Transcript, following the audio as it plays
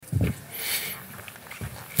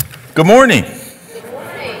Good morning.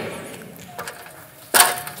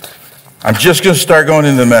 I'm just going to start going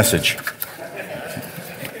into the message.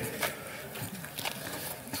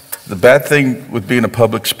 The bad thing with being a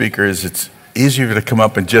public speaker is it's easier to come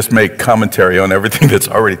up and just make commentary on everything that's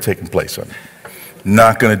already taken place. I'm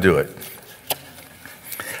not going to do it.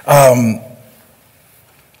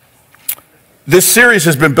 This series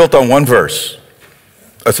has been built on one verse,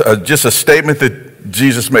 just a statement that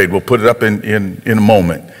Jesus made. We'll put it up in a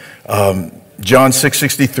moment. John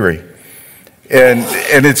 6:63.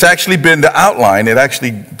 And it's actually been the outline. It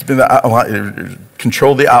actually been the outline,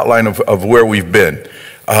 controlled the outline of where we've been.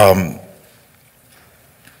 And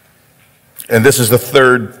this is the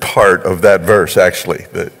third part of that verse, actually,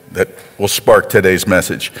 that will spark today's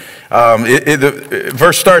message. The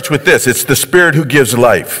verse starts with this. It's the Spirit who gives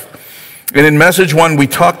life. And in message 1, we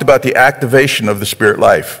talked about the activation of the Spirit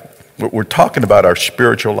life. We're talking about our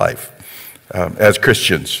spiritual life as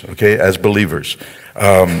Christians, okay, as believers.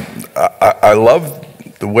 I love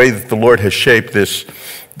the way that the Lord has shaped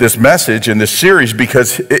this message and this series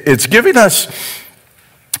because it's giving us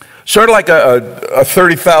sort of like a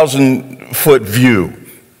 30,000-foot view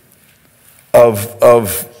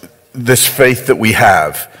of this faith that we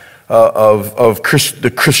have, of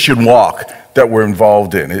the Christian walk that we're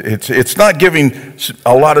involved in. It's not giving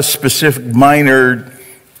a lot of specific minor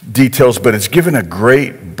details, but it's giving a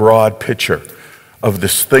great broad picture of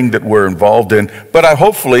this thing that we're involved in. But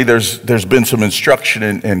hopefully there's been some instruction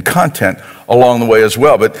and content along the way as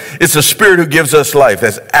well. But it's the Spirit who gives us life.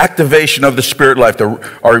 That's activation of the Spirit life.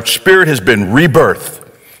 Our spirit has been rebirthed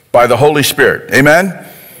by the Holy Spirit. Amen?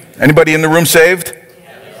 Anybody in the room saved?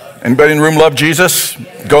 Anybody in the room love Jesus?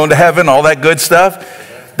 Going to heaven, all that good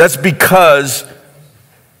stuff? That's because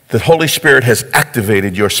the Holy Spirit has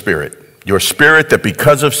activated your spirit. Your spirit that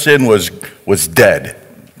because of sin was dead.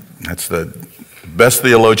 That's the best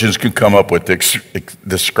theologians can come up with to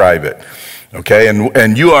describe it. Okay,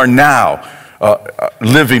 and you are now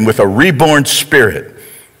living with a reborn spirit.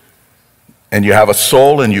 And you have a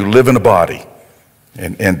soul and you live in a body.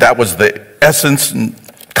 And that was the essence and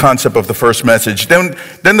concept of the first message. Then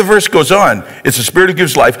the verse goes on. It's the Spirit who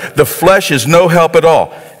gives life. The flesh is no help at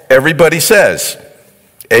all. Everybody says,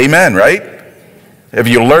 amen, right? Have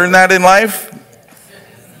you learned that in life?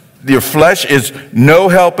 Your flesh is no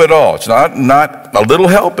help at all. It's not a little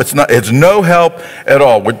help. It's no help at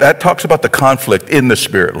all. That talks about the conflict in the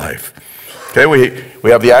spirit life. Okay, we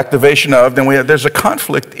have the activation of, then there's a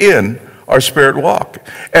conflict in our spirit walk.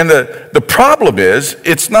 And the problem is,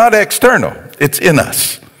 it's not external. It's in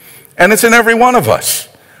us. And it's in every one of us.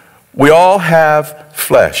 We all have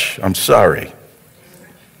flesh. I'm sorry.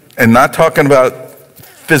 And not talking about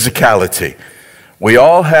physicality. We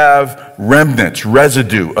all have remnants,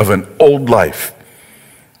 residue of an old life.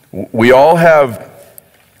 We all have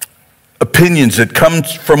opinions that come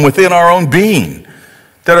from within our own being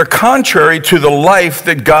that are contrary to the life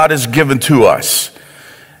that God has given to us.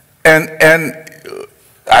 And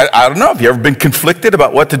I don't know, have you ever been conflicted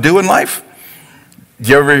about what to do in life?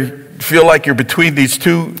 Do you ever feel like you're between these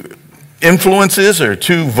two influences or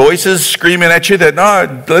two voices screaming at you that,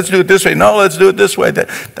 no, let's do it this way, no, let's do it this way?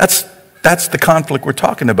 That's the conflict we're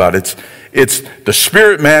talking about. It's the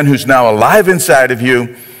spirit man who's now alive inside of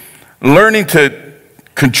you, learning to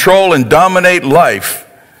control and dominate life,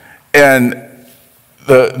 and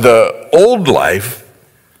the old life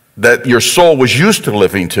that your soul was used to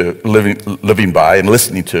living by and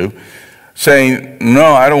listening to, saying,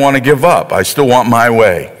 no, I don't want to give up. I still want my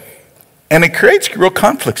way. And it creates real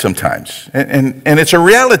conflict sometimes. And it's a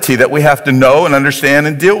reality that we have to know and understand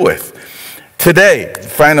and deal with. Today,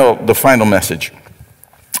 the final message,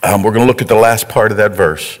 we're going to look at the last part of that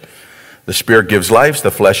verse. The Spirit gives life,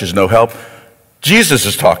 the flesh is no help. Jesus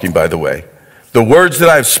is talking, by the way. The words that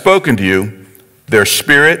I've spoken to you, they're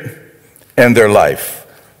spirit and they're life.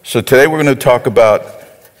 So today we're going to talk about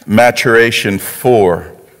maturation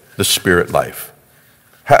for the spirit life.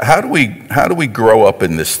 How do we grow up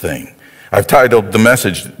in this thing? I've titled the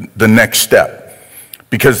message, The Next Step,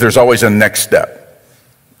 because there's always a next step.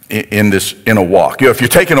 In a walk. If you're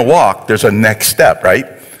taking a walk, there's a next step, right?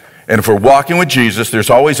 And if we're walking with Jesus, there's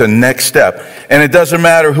always a next step. And it doesn't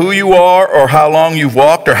matter who you are or how long you've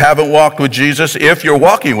walked or haven't walked with Jesus. If you're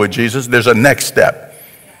walking with Jesus, there's a next step.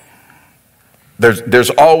 There's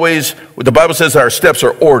always, the Bible says our steps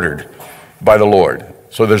are ordered by the Lord.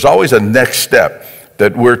 So there's always a next step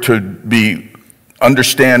that we're to be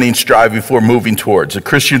understanding, striving for, moving towards. The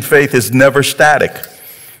Christian faith is never static.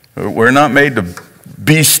 We're not made to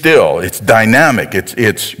be still. It's dynamic.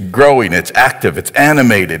 It's growing. It's active. It's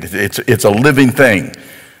animated. It's a living thing,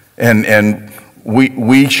 and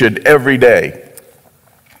we should every day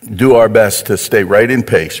do our best to stay right in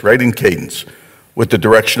pace, right in cadence with the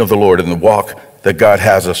direction of the Lord and the walk that God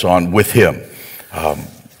has us on with him.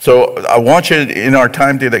 So I want you in our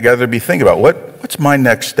time together to be thinking about what's my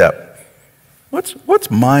next step? What's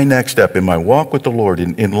my next step in my walk with the Lord,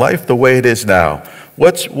 in life the way it is now?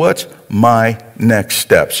 What's my next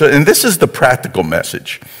step? So, and this is the practical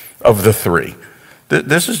message of the three.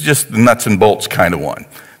 This is just the nuts and bolts kind of one.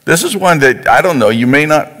 This is one that, I don't know, you may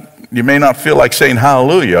not feel like saying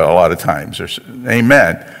hallelujah a lot of times, or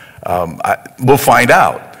amen. We'll find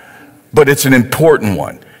out. But it's an important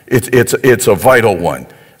one. It's a vital one.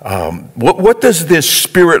 What does this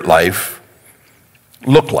spirit life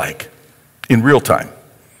look like in real time?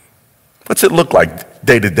 What's it look like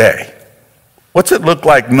day to day? What's it look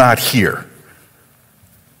like not here?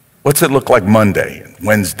 What's it look like Monday and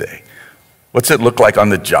Wednesday? What's it look like on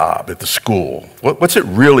the job, at the school? What's it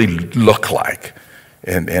really look like?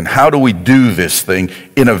 And how do we do this thing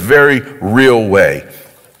in a very real way?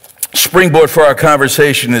 Springboard for our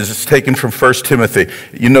conversation is taken from 1 Timothy.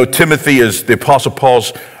 You know, Timothy is the Apostle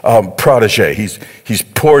Paul's protege. He's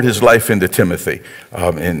poured his life into Timothy.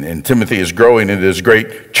 And Timothy is growing into this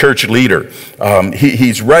great church leader.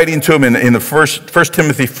 He's writing to him in the 1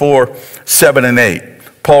 Timothy 4, 7 and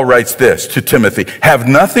 8. Paul writes this to Timothy: have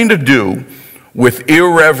nothing to do with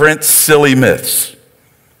irreverent, silly myths.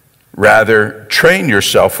 Rather, train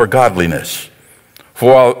yourself for godliness.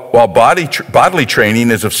 For while bodily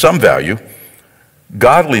training is of some value,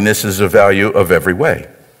 godliness is of value of every way,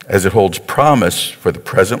 as it holds promise for the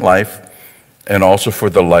present life and also for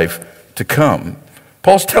the life to come.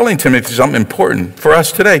 Paul's telling Timothy something important for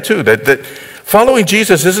us today, too, that following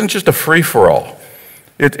Jesus isn't just a free-for-all.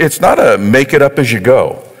 It's not a make it up as you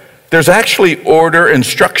go. There's actually order and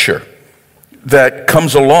structure that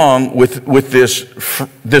comes along with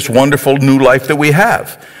this wonderful new life that we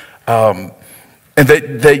have. And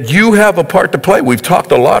that you have a part to play. We've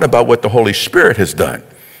talked a lot about what the Holy Spirit has done.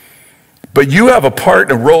 But you have a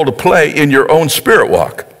part and a role to play in your own spirit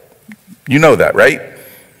walk. You know that, right?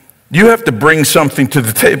 You have to bring something to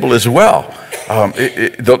the table as well.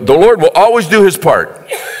 The Lord will always do his part.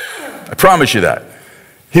 I promise you that.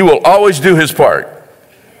 He will always do his part.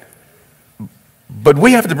 But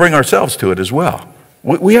we have to bring ourselves to it as well.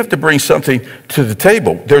 We have to bring something to the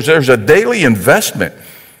table. There's a daily investment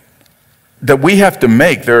that we have to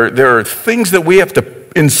make. There are things that we have to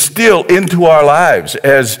instill into our lives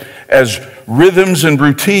as rhythms and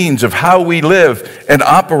routines of how we live and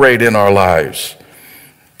operate in our lives.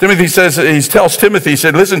 Timothy says, he tells Timothy, he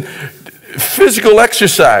said, listen, physical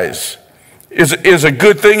exercise is a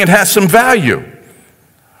good thing and has some value.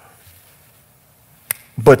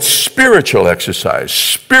 But spiritual exercise,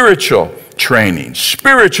 spiritual training,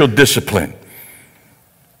 spiritual discipline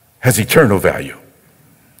has eternal value,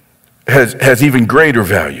 has even greater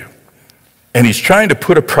value. And he's trying to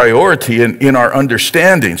put a priority in our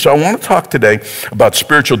understanding. So I want to talk today about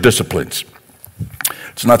spiritual disciplines.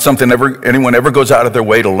 It's not something anyone ever goes out of their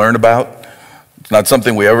way to learn about. It's not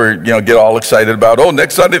something we ever get all excited about. Oh,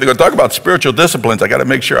 next Sunday they're going to talk about spiritual disciplines. I got to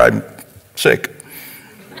make sure I'm sick.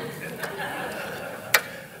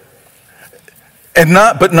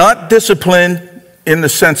 But not discipline in the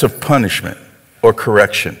sense of punishment or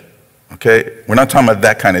correction. Okay? We're not talking about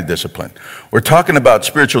that kind of discipline. We're talking about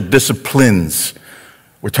spiritual disciplines.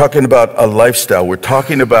 We're talking about a lifestyle. We're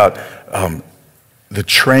talking about the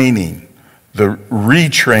training, the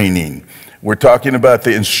retraining. We're talking about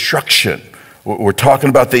the instruction. We're talking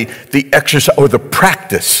about the exercise or the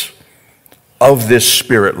practice of this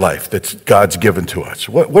spirit life that God's given to us.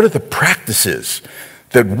 What are the practices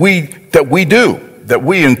that we do, that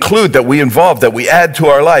we include, that we involve, that we add to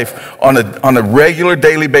our life on a regular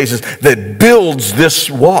daily basis that builds this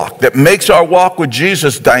walk, that makes our walk with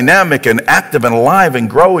Jesus dynamic and active and alive and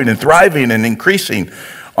growing and thriving and increasing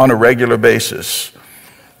on a regular basis?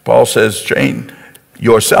 Paul says, train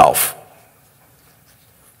yourself.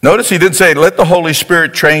 Notice he didn't say, let the Holy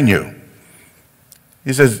Spirit train you.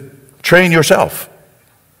 He says, train yourself.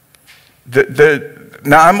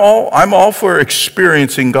 Now, I'm all for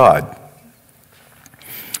experiencing God.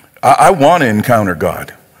 I want to encounter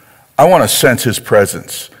God. I want to sense his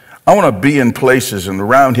presence. I want to be in places and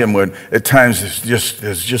around him when at times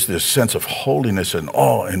there's just this sense of holiness and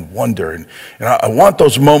awe and wonder. And I want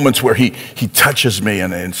those moments where he touches me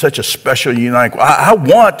in such a special, unique way. I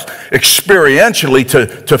want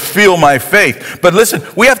experientially to feel my faith. But listen,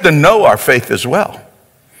 we have to know our faith as well.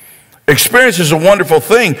 Experience is a wonderful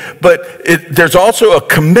thing, but there's also a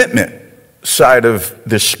commitment side of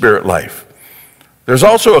this spirit life. There's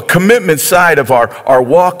also a commitment side of our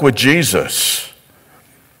walk with Jesus.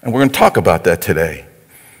 And we're going to talk about that today.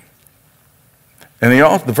 And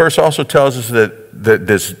the verse also tells us that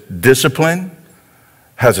this discipline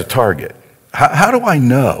has a target. How do I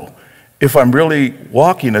know if I'm really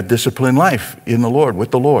walking a disciplined life in the Lord,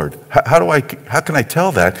 with the Lord? How can I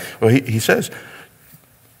tell that? Well, he says,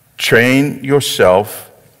 train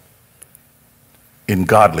yourself in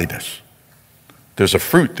godliness. There's a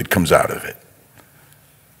fruit that comes out of it.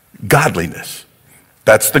 Godliness.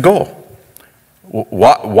 That's the goal.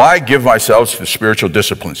 Why give myself to spiritual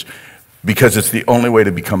disciplines? Because it's the only way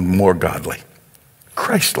to become more godly,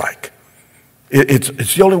 Christ-like.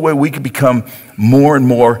 It's the only way we can become more and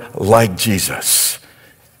more like Jesus.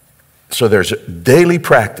 So there's a daily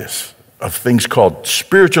practice of things called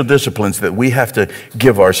spiritual disciplines that we have to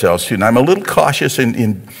give ourselves to. And I'm a little cautious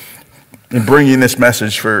in bringing this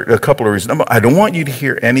message for a couple of reasons. I don't want you to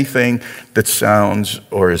hear anything that sounds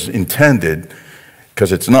or is intended,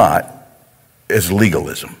 because it's not, as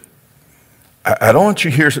legalism. I don't want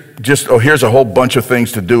you to hear just, here's a whole bunch of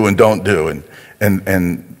things to do and don't do,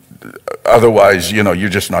 and otherwise, you're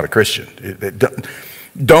just not a Christian.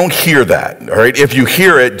 Don't hear that, all right? If you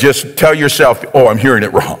hear it, just tell yourself, I'm hearing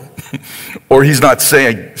it wrong. Or he's not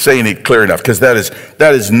saying it clear enough, because that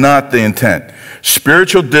is not the intent.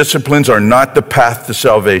 Spiritual disciplines are not the path to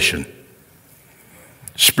salvation.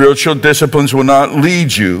 Spiritual disciplines will not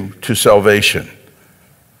lead you to salvation.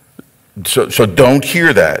 So don't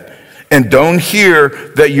hear that. And don't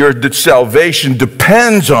hear that your salvation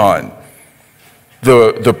depends on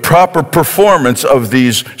the proper performance of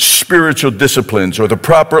these spiritual disciplines or the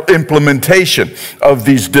proper implementation of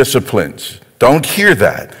these disciplines. Don't hear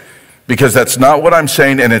that, because that's not what I'm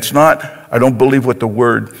saying, and it's not, I don't believe, what the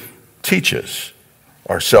word teaches.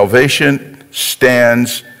 Our salvation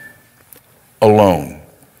stands alone,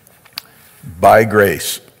 by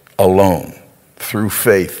grace alone, through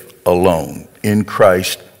faith alone, in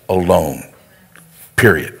Christ alone.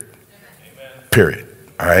 Period. Period.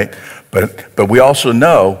 All right? But we also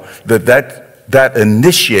know that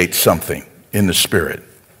initiates something in the spirit.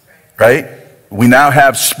 Right? We now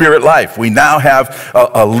have spirit life. We now have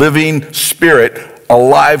a living spirit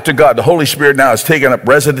alive to God. The Holy Spirit now has taken up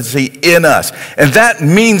residency in us. And that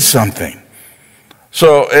means something.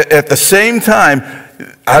 So at the same time,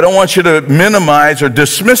 I don't want you to minimize or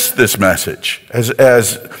dismiss this message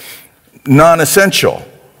as non-essential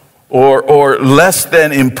or less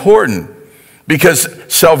than important, because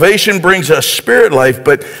salvation brings us spirit life,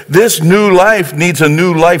 but this new life needs a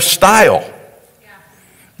new lifestyle.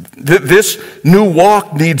 This new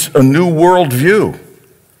walk needs a new worldview,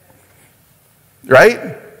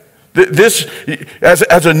 right? This,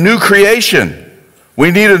 as a new creation,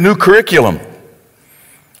 we need a new curriculum.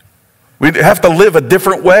 We have to live a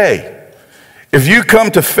different way. If you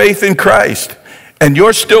come to faith in Christ and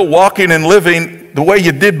you're still walking and living the way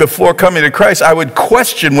you did before coming to Christ, I would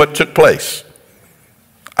question what took place.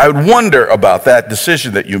 I would wonder about that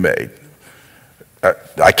decision that you made.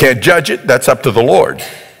 I can't judge it. That's up to the Lord.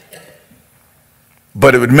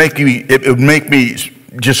 But it would make me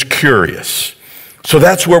just curious. So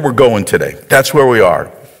that's where we're going today. That's where we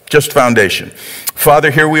are. Just foundation.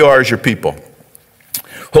 Father, here we are as your people.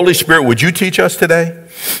 Holy Spirit, would you teach us today?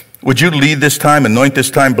 Would you lead this time, anoint this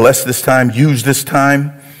time, bless this time, use this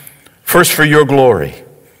time? First for your glory.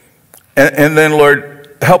 And then,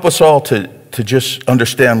 Lord, help us all to just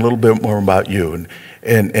understand a little bit more about you,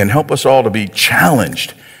 and help us all to be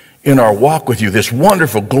challenged in our walk with you, this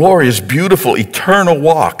wonderful, glorious, beautiful, eternal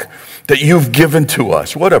walk that you've given to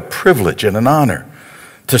us. What a privilege and an honor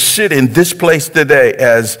to sit in this place today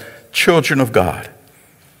as children of God.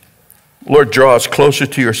 Lord, draw us closer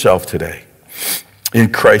to yourself today.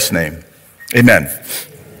 In Christ's name, amen.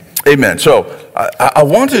 Amen. So I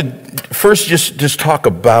want to first just talk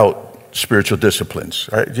about spiritual disciplines.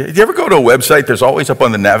 Right? Do you ever go to a website? There's always up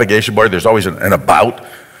on the navigation bar, there's always an about,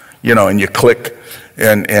 and you click,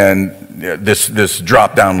 and this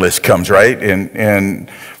drop-down list comes, right? And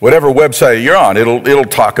whatever website you're on, it'll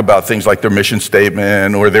talk about things like their mission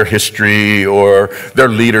statement or their history or their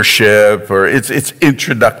leadership, or it's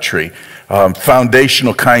introductory.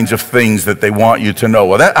 Foundational kinds of things that they want you to know.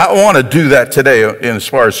 Well, I want to do that today as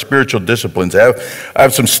far as spiritual disciplines. I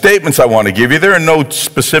have some statements I want to give you. They're in no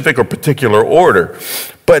specific or particular order,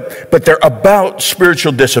 but they're about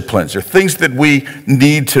spiritual disciplines. They're things that we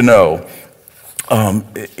need to know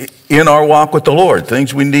in our walk with the Lord.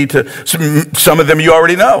 Things we need to, some of them you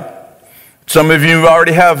already know. Some of you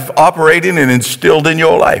already have operating and instilled in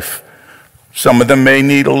your life. Some of them may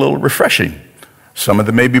need a little refreshing. Some of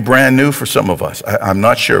them may be brand new for some of us. I'm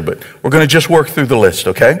not sure, but we're going to just work through the list,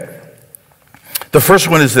 okay? The first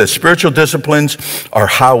one is this: spiritual disciplines are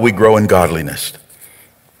how we grow in godliness.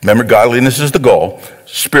 Remember, godliness is the goal.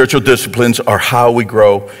 Spiritual disciplines are how we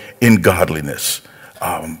grow in godliness.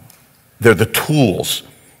 They're the tools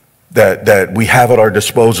that we have at our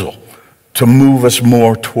disposal to move us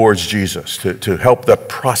more towards Jesus, to help the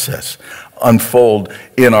process unfold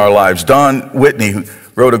in our lives. Don Whitney, who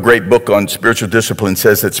wrote a great book on spiritual discipline,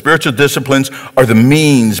 says that spiritual disciplines are the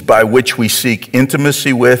means by which we seek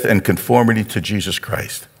intimacy with and conformity to Jesus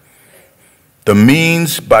Christ. The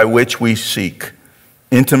means by which we seek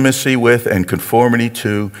intimacy with and conformity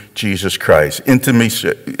to Jesus Christ.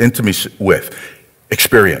 Intimacy with,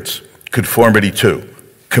 experience, conformity to,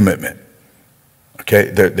 commitment. Okay,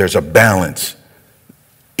 there's a balance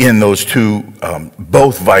in those two,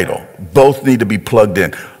 both vital. Both need to be plugged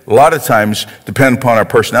in. A lot of times, depending upon our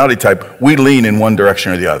personality type, we lean in one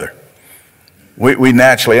direction or the other. We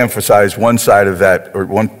naturally emphasize one side of that, or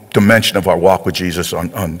one dimension of our walk with Jesus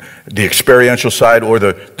on the experiential side or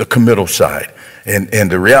the committal side. And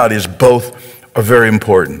the reality is both are very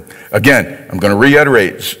important. Again, I'm going to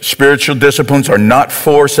reiterate, spiritual disciplines are not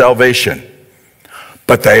for salvation,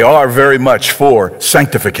 but they are very much for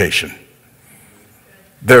sanctification.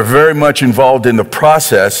 They're very much involved in the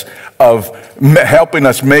process of helping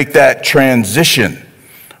us make that transition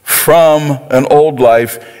from an old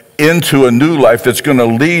life into a new life that's going to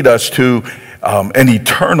lead us to an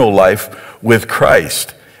eternal life with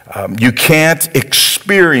Christ. You can't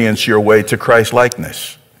experience your way to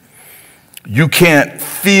Christ-likeness. You can't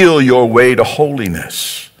feel your way to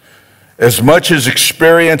holiness. As much as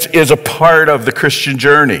experience is a part of the Christian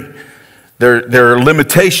journey, there are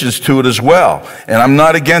limitations to it as well. And I'm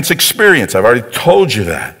not against experience. I've already told you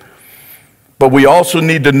that. But we also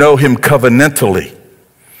need to know him covenantally.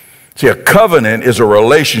 See, a covenant is a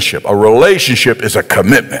relationship. A relationship is a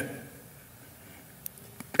commitment.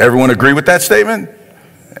 Everyone agree with that statement?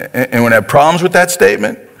 Anyone have problems with that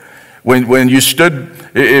statement? When you stood,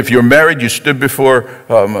 if you're married, you stood before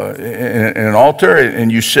in an altar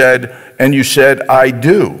and you said, I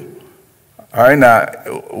do. All right, now,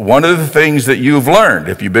 one of the things that you've learned,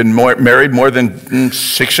 if you've been married more than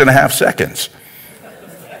 6.5 seconds,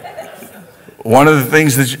 one of the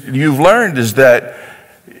things that you've learned is that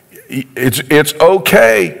it's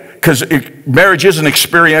okay, because marriage is an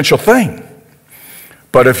experiential thing.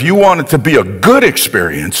 But if you want it to be a good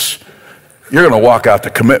experience, you're going to walk out the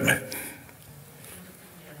commitment.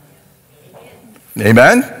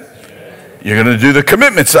 Amen? You're going to do the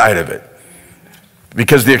commitment side of it.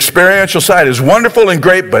 Because the experiential side is wonderful and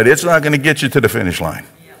great, but it's not going to get you to the finish line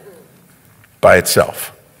by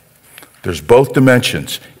itself. There's both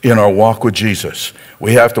dimensions in our walk with Jesus.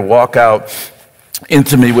 We have to walk out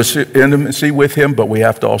intimacy with him, but we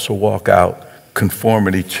have to also walk out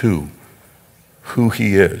conformity to who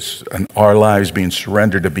he is, and our lives being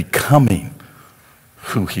surrendered to becoming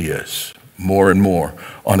who he is more and more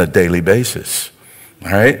on a daily basis.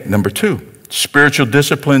 All right, number 2, spiritual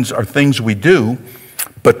disciplines are things we do,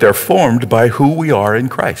 but they're formed by who we are in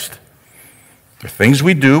Christ. They're things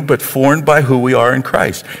we do, but formed by who we are in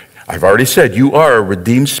Christ. I've already said you are a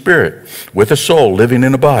redeemed spirit with a soul living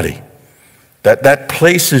in a body. That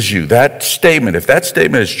places you, that statement, if that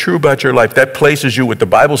statement is true about your life, that places you, what the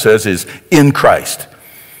Bible says is in Christ,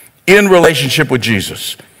 in relationship with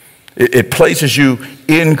Jesus. It places you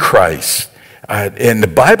in Christ. And the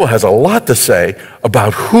Bible has a lot to say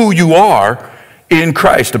about who you are in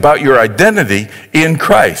Christ, about your identity in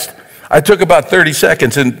Christ. I took about 30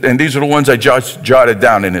 seconds, and these are the ones I just jotted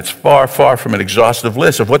down, and it's far, far from an exhaustive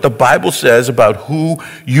list of what the Bible says about who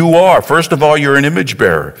you are. First of all, you're an image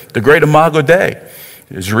bearer. The great Imago Dei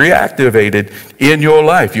is reactivated in your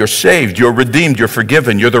life. You're saved, you're redeemed, you're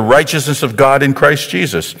forgiven, you're the righteousness of God in Christ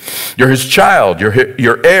Jesus. You're his child,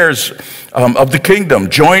 you're heirs of the kingdom,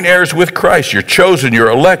 joint heirs with Christ. You're chosen, you're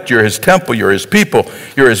elect, you're his temple, you're his people,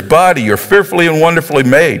 you're his body, you're fearfully and wonderfully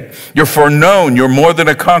made. You're foreknown, you're more than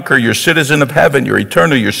a conqueror, you're citizen of heaven, you're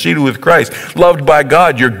eternal, you're seated with Christ, loved by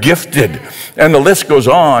God, you're gifted. And the list goes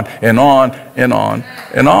on and on and on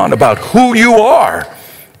and on about who you are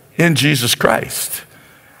in Jesus Christ.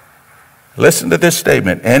 Listen to this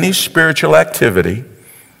statement. Any spiritual activity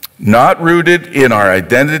not rooted in our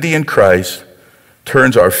identity in Christ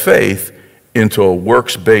turns our faith into a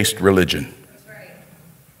works-based religion. That's right.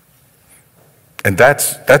 And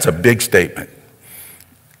that's a big statement.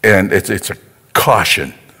 And it's a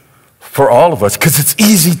caution for all of us, because it's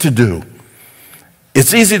easy to do.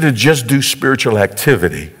 It's easy to just do spiritual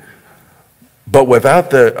activity, but without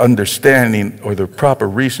the understanding or the proper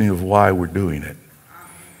reasoning of why we're doing it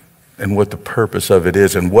and what the purpose of it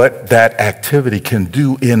is and what that activity can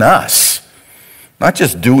do in us. Not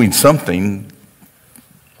just doing something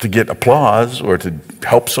to get applause or to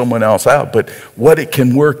help someone else out, but what it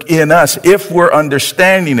can work in us if we're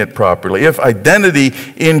understanding it properly, if identity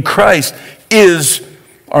in Christ is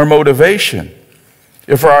our motivation.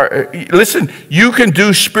 Listen, you can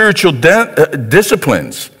do spiritual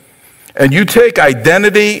disciplines, and you take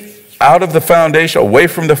identity out of the foundation, away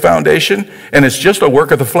from the foundation, and it's just a work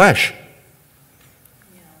of the flesh.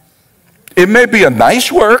 It may be a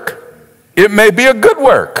nice work. It may be a good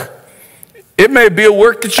work. It may be a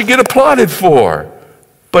work that you get applauded for,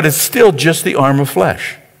 but it's still just the arm of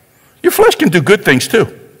flesh. Your flesh can do good things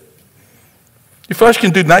too. Your flesh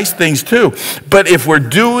can do nice things too. But if we're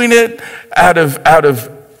doing it out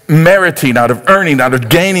of meriting, out of earning, out of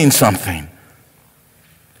gaining something,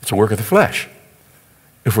 it's a work of the flesh.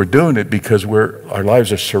 If we're doing it because our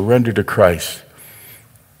lives are surrendered to Christ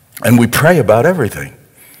and we pray about everything.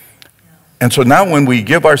 And so now when we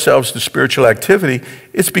give ourselves to spiritual activity,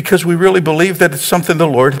 it's because we really believe that it's something the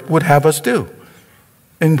Lord would have us do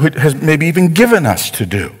and has maybe even given us to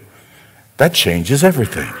do. That changes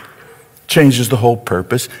everything. Changes the whole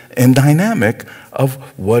purpose and dynamic of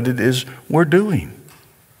what it is we're doing.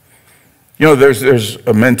 You know, there's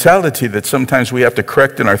a mentality that sometimes we have to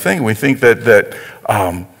correct in our thinking. We think that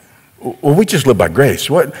we just live by grace.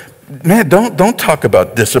 What? Man, don't talk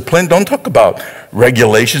about discipline. Don't talk about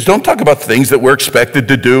regulations. Don't talk about things that we're expected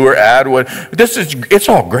to do or add. It's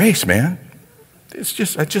all grace, man. It's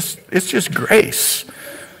just grace.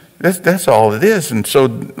 That's all it is. And so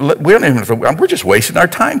we're just wasting our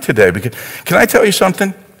time today. Because can I tell you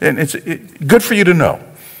something? And it's good for you to know.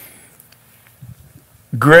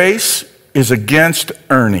 Grace is against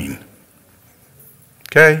earning.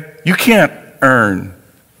 Okay? You can't earn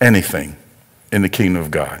anything in the kingdom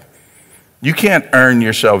of God. You can't earn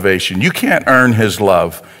your salvation. You can't earn his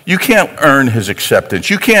love. You can't earn his acceptance.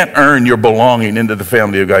 You can't earn your belonging into the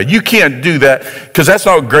family of God. You can't do that because that's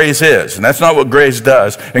not what grace is, and that's not what grace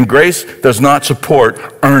does. And grace does not support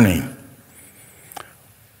earning.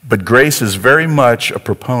 But grace is very much a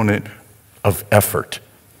proponent of effort.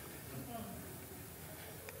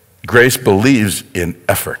 Grace believes in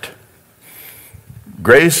effort.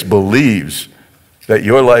 Grace believes that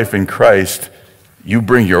your life in Christ, you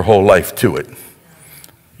bring your whole life to it.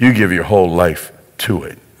 You give your whole life to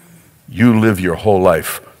it. You live your whole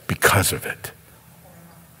life because of it.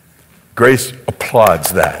 Grace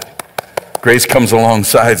applauds that. Grace comes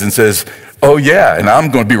alongside and says, oh yeah, and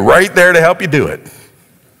I'm going to be right there to help you do it.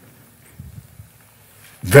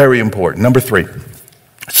 Very important. Number 3,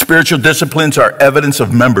 spiritual disciplines are evidence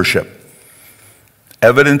of membership.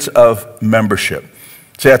 Evidence of membership.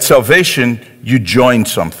 See, at salvation, you join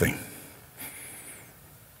something.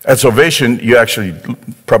 At salvation, you actually,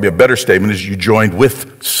 probably a better statement is you joined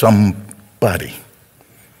with somebody.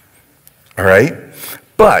 All right?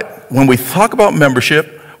 But when we talk about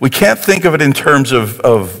membership, we can't think of it in terms of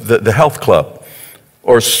the health club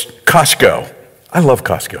or Costco. I love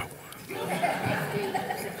Costco.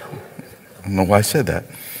 I don't know why I said that.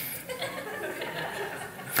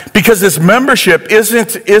 Because this membership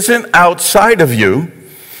isn't outside of you.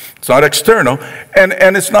 It's not external,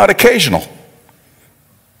 and it's not occasional.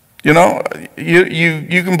 You know,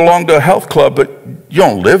 you can belong to a health club, but you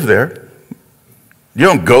don't live there. You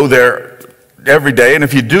don't go there every day, and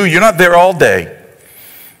if you do, you're not there all day.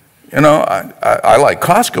 You know, I like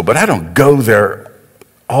Costco, but I don't go there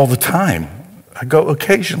all the time. I go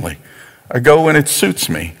occasionally. I go when it suits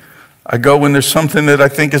me. I go when there's something that I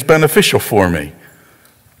think is beneficial for me.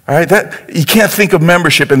 All right, you can't think of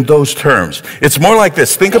membership in those terms. It's more like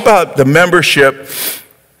this. Think about the membership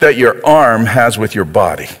that your arm has with your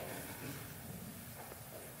body.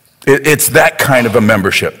 It's that kind of a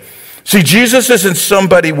membership. See, Jesus isn't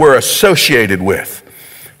somebody we're associated with.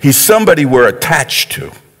 He's somebody we're attached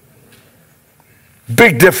to.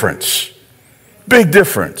 Big difference. Big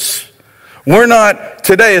difference. We're not,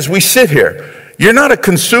 today as we sit here, you're not a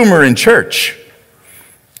consumer in church.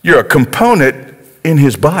 You're a component in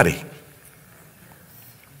his body.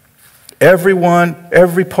 Everyone,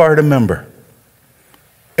 every part a member.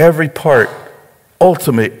 Every part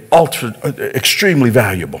extremely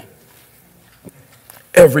valuable.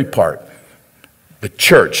 Every part. The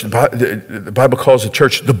church, the Bible calls the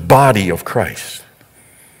church the body of Christ.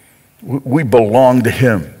 We belong to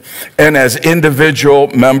him. And as individual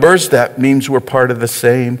members, that means we're part of the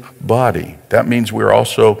same body. That means we're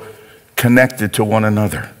also connected to one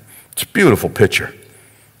another. It's a beautiful picture.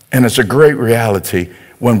 And it's a great reality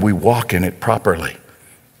when we walk in it properly,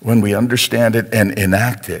 when we understand it and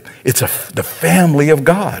enact it. It's the family of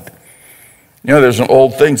God. You know, there's an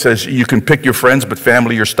old thing that says you can pick your friends, but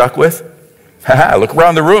family you're stuck with. Look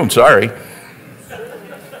around the room, sorry.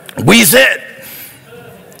 We's it.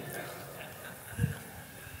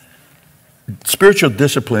 Spiritual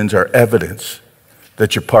disciplines are evidence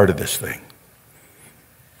that you're part of this thing,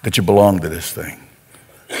 that you belong to this thing,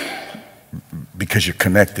 because you're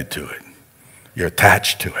connected to it. You're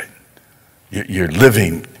attached to it. You're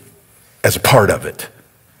living as a part of it.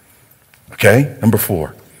 Okay? Number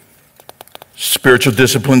 4. Spiritual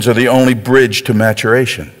disciplines are the only bridge to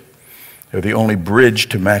maturation. They're the only bridge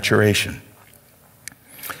to maturation.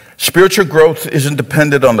 Spiritual growth isn't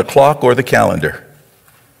dependent on the clock or the calendar.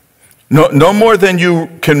 No more than you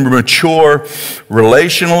can mature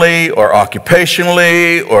relationally or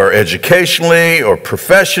occupationally or educationally or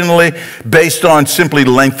professionally based on simply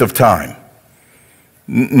length of time.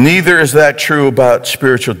 Neither is that true about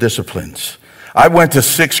spiritual disciplines. I went to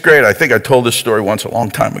 6th grade. I think I told this story once a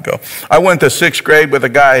long time ago. I went to 6th grade with a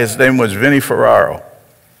guy. His name was Vinnie Ferraro.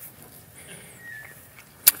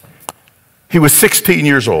 He was 16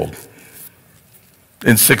 years old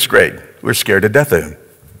in 6th grade. We were scared to death of him.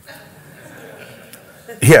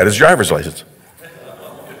 He had his driver's license.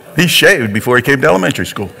 He shaved before he came to elementary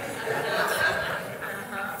school.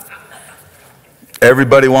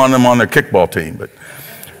 Everybody wanted him on their kickball team, but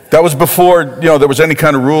that was before, there was any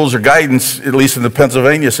kind of rules or guidance, at least in the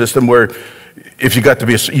Pennsylvania system, where if you got to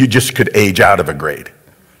be, you just could age out of a grade.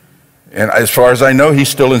 And as far as I know, he's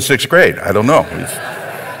still in 6th grade. I don't know. It's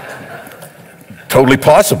totally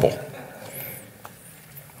possible.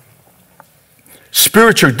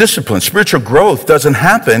 Spiritual discipline, spiritual growth doesn't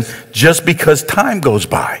happen just because time goes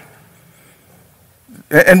by.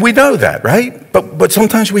 And we know that, right? But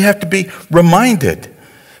sometimes we have to be reminded.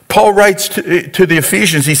 Paul writes to the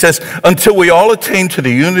Ephesians, he says, until we all attain to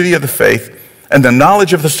the unity of the faith and the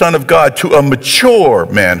knowledge of the Son of God, to a mature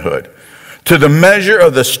manhood, to the measure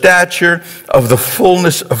of the stature of the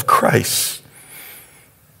fullness of Christ.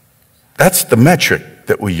 That's the metric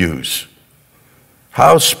that we use.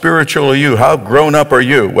 How spiritual are you? How grown up are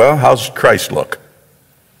you? Well, how's Christ look?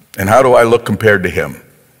 And how do I look compared to him?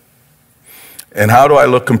 And how do I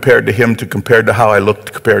look compared to him compared to how I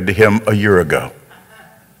looked compared to him a year ago?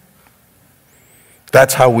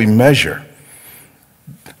 That's how we measure.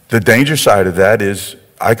 The danger side of that is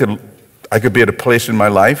I could be at a place in my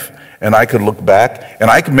life and I could look back and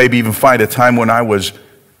I could maybe even find a time when I was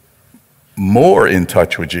more in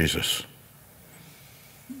touch with Jesus.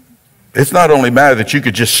 It's not only a matter that you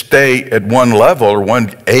could just stay at one level or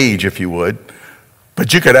one age, if you would,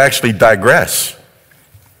 but you could actually digress.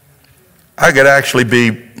 I could actually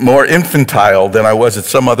be more infantile than I was at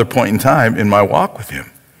some other point in time in my walk with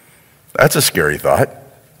him. That's a scary thought.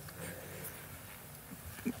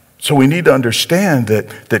 So we need to understand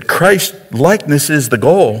that Christ likeness is the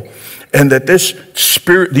goal, and that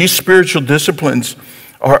these spiritual disciplines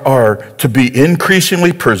are to be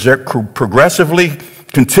increasingly, progressively,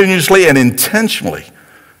 continuously, and intentionally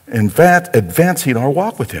advancing our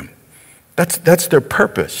walk with him. That's their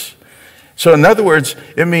purpose. So in other words,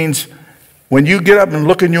 it means when you get up and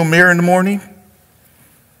look in your mirror in the morning,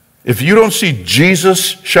 if you don't see Jesus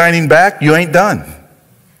shining back, you ain't done.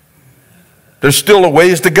 There's still a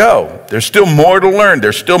ways to go. There's still more to learn.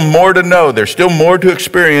 There's still more to know. There's still more to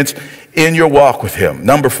experience in your walk with him.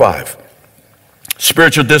 Number 5,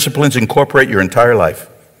 spiritual disciplines incorporate your entire life.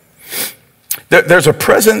 There's a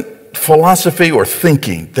present philosophy or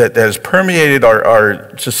thinking that has permeated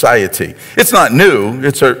our society. It's not new.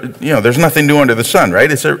 There's nothing new under the sun, right?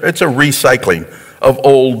 It's a recycling of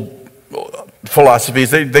old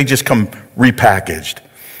philosophies. They just come repackaged.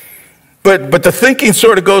 But the thinking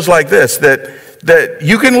sort of goes like this, that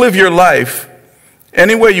you can live your life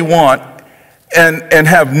any way you want and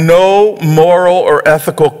have no moral or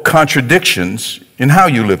ethical contradictions in how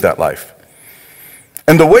you live that life.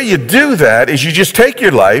 And the way you do that is you just take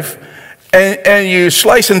your life and you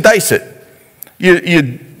slice and dice it.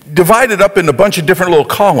 You divide it up into a bunch of different little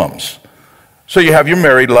columns. So you have your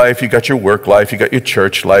married life, you got your work life, you got your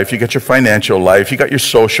church life, you got your financial life, you got your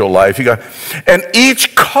social life, and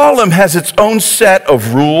each column has its own set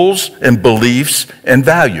of rules and beliefs and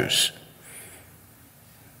values.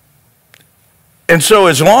 And so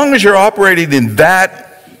as long as you're operating in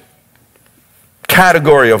that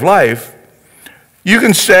category of life, you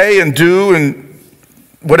can say and do and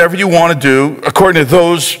whatever you want to do according to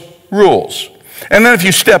those rules. And then if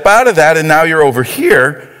you step out of that and now you're over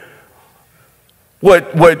here,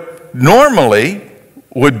 what normally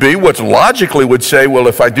would be, what logically would say, well,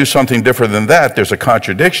 if I do something different than that, there's a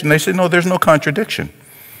contradiction. They say, no, there's no contradiction.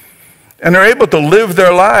 And they're able to live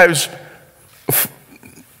their lives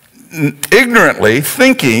ignorantly,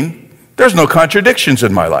 thinking there's no contradictions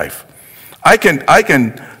in my life. I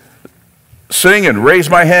can sing and raise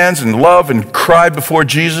my hands and love and cry before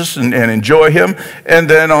Jesus and enjoy him. And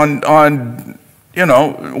then on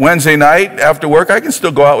Wednesday night after work, I can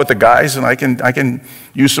still go out with the guys and I can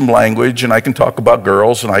use some language and I can talk about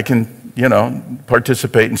girls and I can,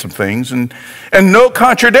 participate in some things and no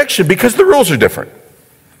contradiction because the rules are different.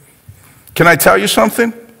 Can I tell you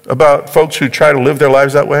something about folks who try to live their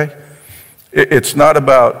lives that way? It's not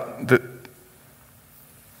about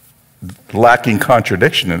lacking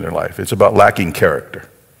contradiction in their life. It's about lacking character.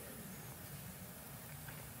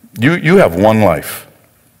 You have one life,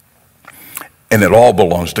 and it all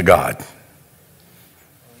belongs to God.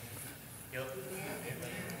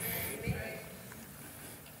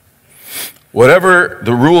 Whatever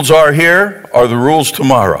the rules are here are the rules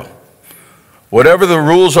tomorrow. Whatever the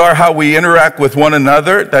rules are, how we interact with one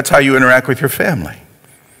another, that's how you interact with your family.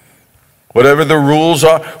 Whatever the rules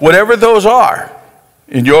are, whatever those are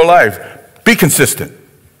in your life, be consistent.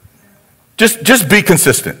 Just be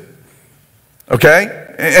consistent.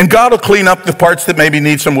 Okay? And God will clean up the parts that maybe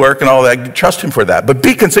need some work and all that. Trust him for that. But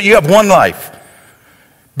be consistent. You have one life.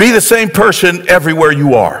 Be the same person everywhere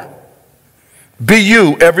you are. Be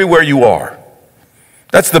you everywhere you are.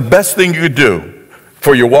 That's the best thing you could do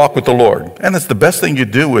for your walk with the Lord. And it's the best thing you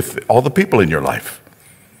do with all the people in your life.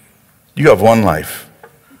 You have one life.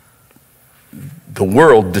 The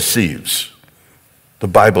world deceives. The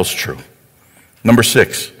Bible's true. Number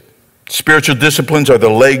 6, spiritual disciplines are the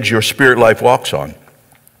legs your spirit life walks on.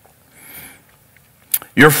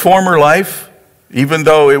 Your former life, even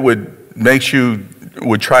though it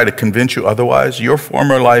would try to convince you otherwise, your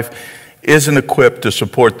former life isn't equipped to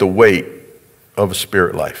support the weight of a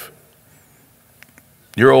spirit life.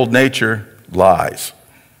 Your old nature lies.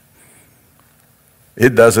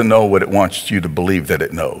 It doesn't know what it wants you to believe that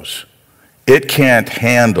it knows. It can't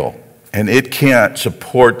handle and it can't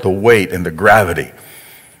support the weight and the gravity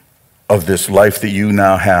of this life that you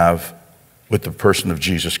now have with the person of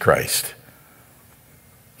Jesus Christ.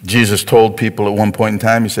 Jesus told people at one point in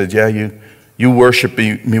time, he said, yeah, you worship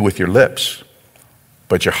me with your lips,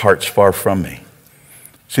 but your heart's far from me.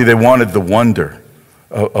 See, they wanted the wonder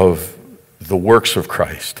of the works of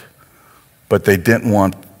Christ, but they didn't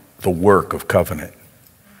want the work of covenant.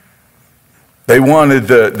 They wanted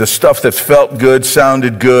the stuff that felt good,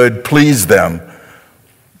 sounded good, pleased them,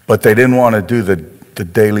 but they didn't want to do the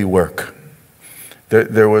daily work.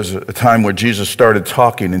 There was a time where Jesus started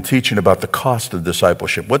talking and teaching about the cost of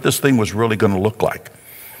discipleship, what this thing was really going to look like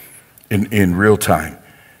in real time.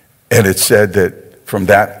 And it said that from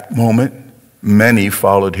that moment, many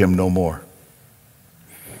followed him no more.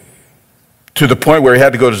 To the point where he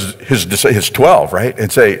had to go to his 12, right?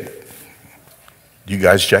 And say, you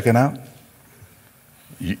guys checking out?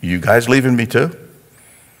 You guys leaving me too?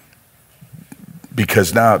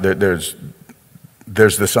 Because now there's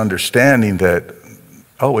this understanding that,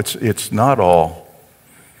 it's not all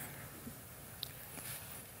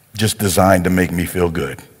just designed to make me feel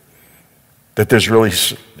good. That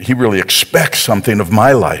he really expects something of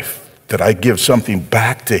my life, that I give something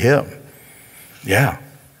back to him. Yeah,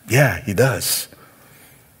 he does.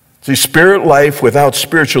 See, spirit life without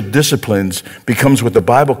spiritual disciplines becomes what the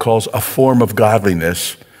Bible calls a form of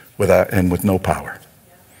godliness with no power.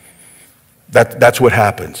 That's what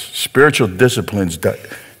happens. Spiritual disciplines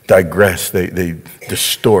digress, they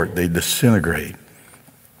distort, they disintegrate.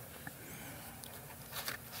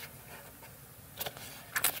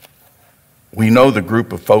 We know the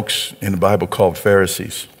group of folks in the Bible called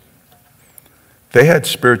Pharisees. They had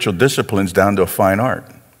spiritual disciplines down to a fine art.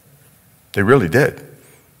 They really did.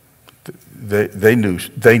 They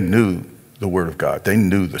knew the Word of God. They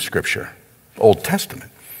knew the Scripture, Old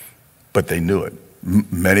Testament, but they knew it.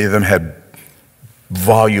 Many of them had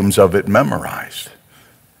volumes of it memorized.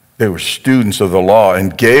 They were students of the law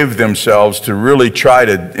and gave themselves to really try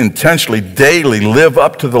to intentionally, daily live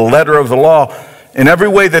up to the letter of the law in every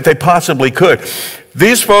way that they possibly could.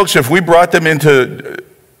 These folks, if we brought them into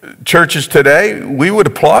churches today, we would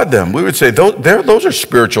applaud them. We would say, those are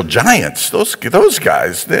spiritual giants. Those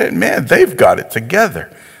guys, they've got it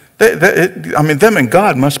together. Them and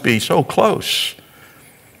God must be so close.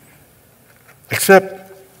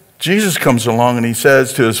 Except Jesus comes along and he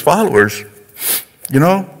says to his followers,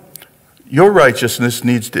 your righteousness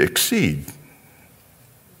needs to exceed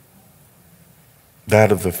that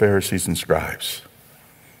of the Pharisees and scribes.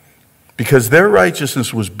 Because their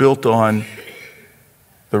righteousness was built on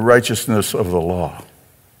the righteousness of the law.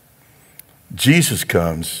 Jesus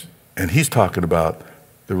comes and he's talking about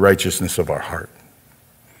the righteousness of our heart.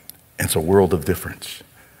 It's a world of difference.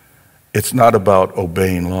 It's not about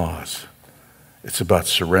obeying laws. It's about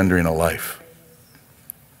surrendering a life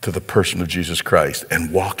to the person of Jesus Christ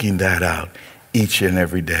and walking that out each and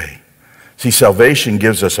every day. See, salvation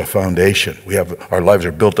gives us a foundation. Our lives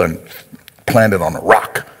are built on planted on a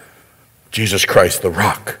rock. Jesus Christ, the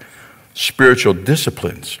rock. Spiritual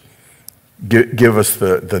disciplines give us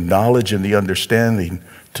the knowledge and the understanding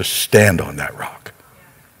to stand on that rock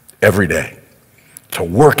every day, to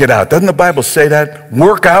work it out. Doesn't the Bible say that?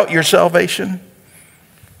 Work out your salvation.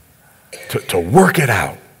 To work it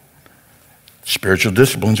out. Spiritual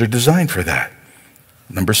disciplines are designed for that.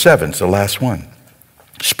 Number 7, it's the last one.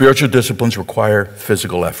 Spiritual disciplines require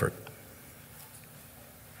physical effort.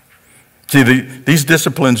 See, these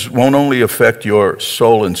disciplines won't only affect your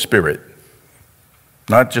soul and spirit,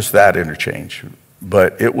 not just that interchange,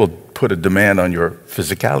 but it will put a demand on your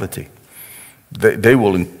physicality. They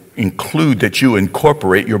will include that you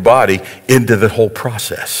incorporate your body into the whole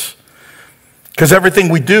process. Because everything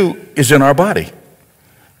we do is in our body.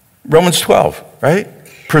 Romans 12, right?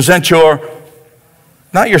 Present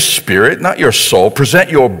not your spirit, not your soul, present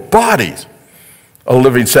your bodies a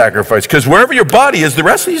living sacrifice. Because wherever your body is, the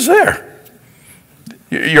rest of you is there.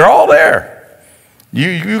 You're all there.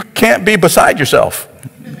 You can't be beside yourself.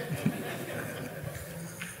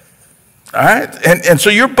 All right? And so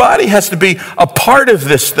your body has to be a part of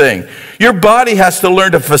this thing. Your body has to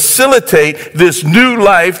learn to facilitate this new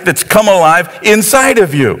life that's come alive inside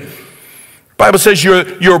of you. The Bible says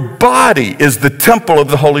your body is the temple of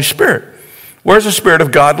the Holy Spirit. Where does the Spirit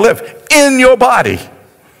of God live? In your body.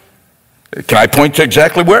 Can I point to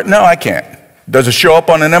exactly where? No, I can't. Does it show up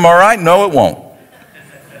on an MRI? No, it won't.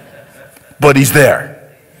 But he's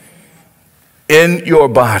there. In your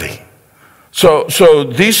body. So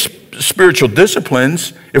these spiritual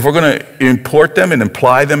disciplines, if we're going to import them and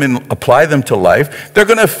apply them to life, they're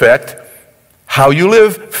going to affect how you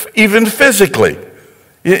live, even physically,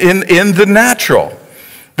 in the natural.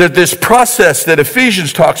 That this process that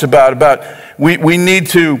Ephesians talks about we need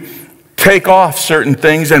to take off certain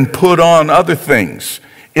things and put on other things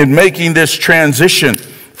in making this transition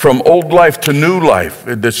from old life to new life,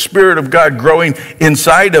 the Spirit of God growing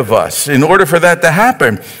inside of us. In order for that to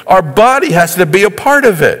happen, our body has to be a part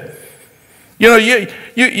of it. You know,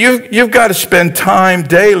 you've got to spend time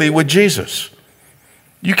daily with Jesus.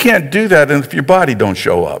 You can't do that if your body don't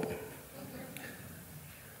show up.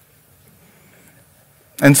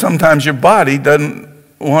 And sometimes your body doesn't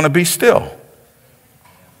want to be still.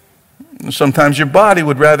 Sometimes your body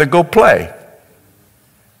would rather go play.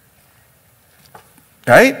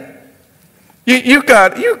 Right? You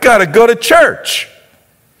got to go to church.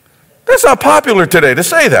 That's not popular today to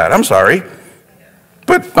say that. I'm sorry.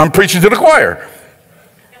 But I'm preaching to the choir.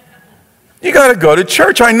 You got to go to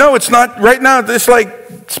church. I know it's not, right now, it's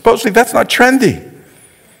like, supposedly that's not trendy.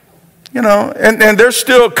 You know, and there's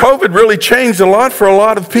still, COVID really changed a lot for a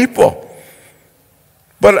lot of people.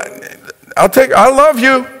 But I love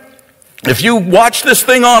you. If you watch this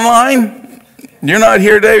thing online, you're not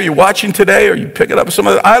here today, or you're watching today, or you pick it up with some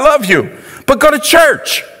other, I love you. But go to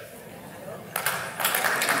church.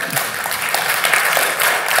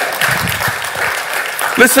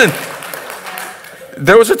 Listen,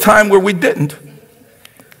 there was a time where we didn't.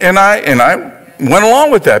 And I went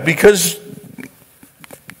along with that because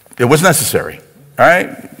it was necessary. All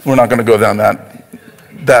right? We're not going to go down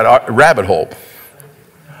that rabbit hole.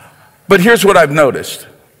 But here's what I've noticed.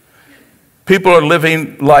 People are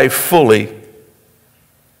living life fully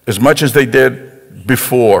as much as they did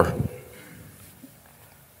before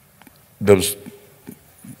those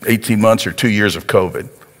 18 months or 2 years of COVID.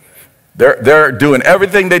 They're doing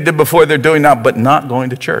everything they did before they're doing now, but not going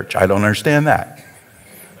to church. I don't understand that.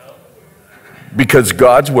 Because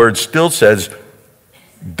God's word still says,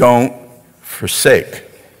 don't forsake.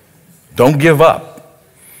 Don't give up.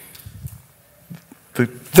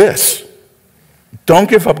 This. Don't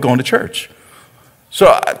give up going to church. So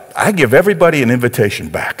I give everybody an invitation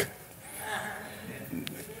back.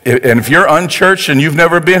 And if you're unchurched and you've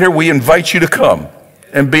never been here, we invite you to come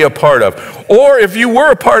and be a part of. Or if you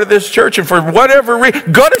were a part of this church and for whatever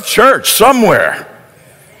reason, go to church somewhere.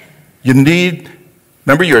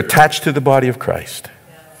 Remember, you're attached to the body of Christ.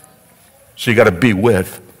 So you got to be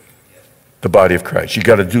with the body of Christ. You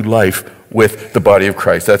got to do life with the body of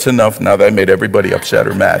Christ. That's enough now that I made everybody upset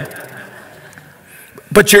or mad.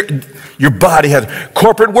 But your body has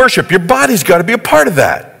corporate worship. Your body's got to be a part of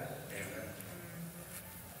that.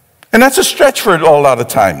 And that's a stretch for it a lot of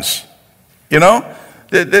times. You know?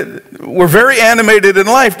 We're very animated in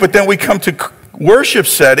life, but then we come to worship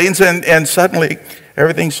settings and suddenly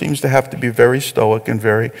everything seems to have to be very stoic and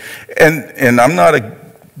and I'm not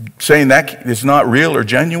saying that is not real or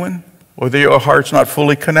genuine, or that your heart's not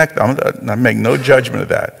fully connected. I make no judgment of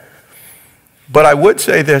that. But I would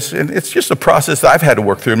say this, and it's just a process that I've had to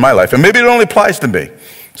work through in my life, and maybe it only applies to me.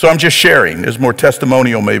 So I'm just sharing. There's more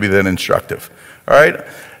testimonial maybe than instructive. All right?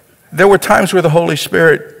 there were times where the Holy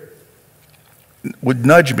Spirit would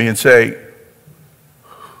nudge me and say,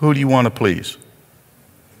 who do you want to please?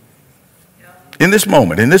 In this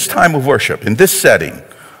moment, in this time of worship, in this setting,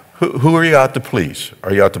 who are you out to please?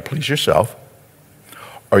 Are you out to please yourself?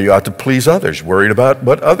 Are you out to please others, worried about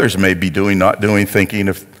what others may be doing, not doing, thinking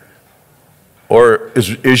of? Or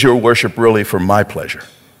is your worship really for my pleasure,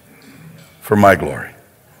 for my glory?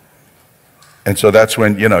 And so that's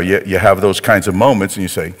when, you have those kinds of moments and you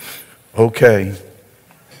say, okay.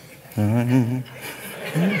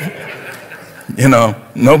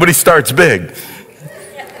 Nobody starts big.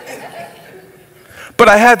 But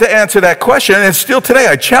I had to answer that question, and still today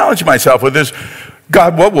I challenge myself with this: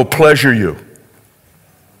 God, what will pleasure you?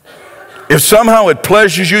 If somehow it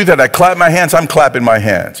pleasures you that I clap my hands, I'm clapping my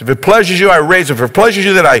hands. If it pleasures you, I raise it. If it pleasures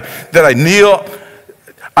you that I kneel,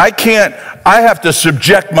 I have to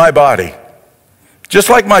subject my body. Just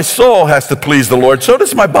like my soul has to please the Lord, so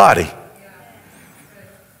does my body.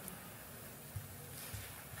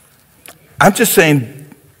 I'm just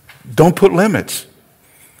saying, don't put limits.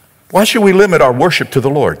 Why should we limit our worship to the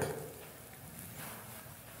Lord?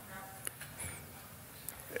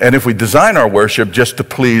 And if we design our worship just to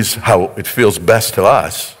please how it feels best to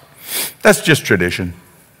us, that's just tradition.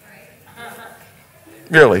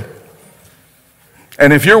 Really.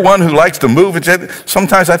 And if you're one who likes to move,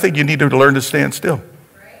 sometimes I think you need to learn to stand still.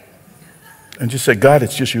 And just say, God,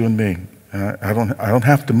 it's just you and me. I don't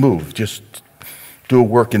have to move. Just do a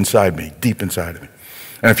work inside me, deep inside of me.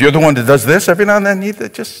 And if you're the one that does this every now and then, you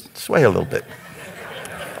just sway a little bit.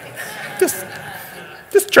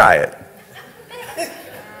 Just try it.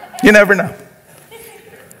 You never know.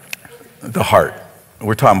 The heart.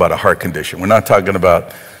 We're talking about a heart condition. We're not talking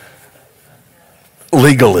about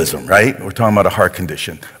legalism, right? We're talking about a heart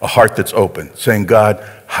condition, a heart that's open, saying, God,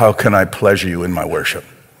 how can I pleasure you in my worship?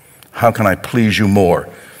 How can I please you more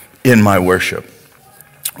in my worship?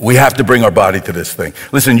 We have to bring our body to this thing.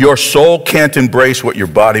 Listen, your soul can't embrace what your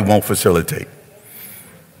body won't facilitate.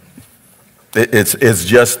 It's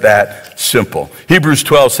just that simple. Hebrews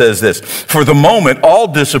 12 says this: for the moment, all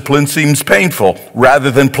discipline seems painful rather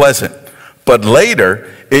than pleasant, but later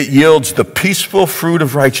it yields the peaceful fruit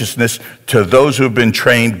of righteousness to those who have been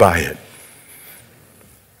trained by it.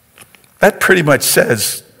 That pretty much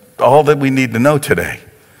says all that we need to know today.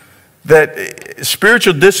 That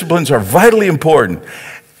spiritual disciplines are vitally important,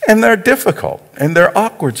 and they're difficult, and they're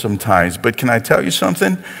awkward sometimes. But can I tell you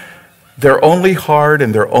something? They're only hard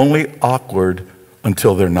and they're only awkward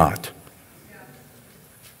until they're not.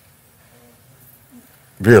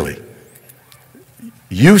 Really.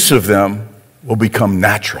 Use of them will become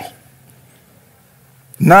natural.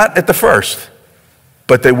 Not at the first,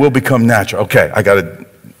 but they will become natural. Okay, I got to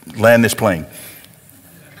land this plane.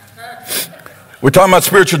 We're talking about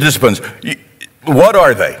spiritual disciplines. What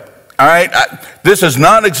are they? All right, this is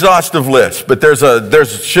not an exhaustive list, but there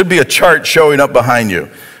should be a chart showing up behind you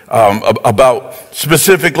about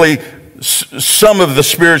specifically some of the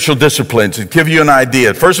spiritual disciplines to give you an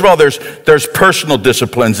idea. First of all, there's personal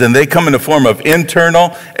disciplines, and they come in the form of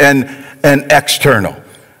internal and external. All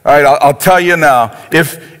right, I'll tell you now,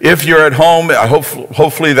 if you're at home,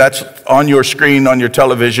 hopefully that's on your screen, on your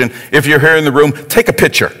television. If you're here in the room, take a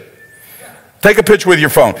picture. Take a picture with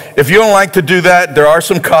your phone. If you don't like to do that, there are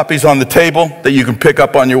some copies on the table that you can pick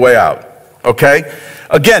up on your way out, okay?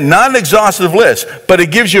 Again, not an exhaustive list, but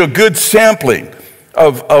it gives you a good sampling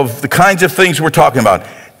of the kinds of things we're talking about.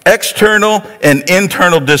 External and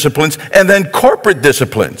internal disciplines, and then corporate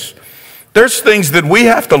disciplines. There's things that we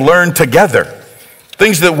have to learn together,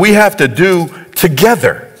 things that we have to do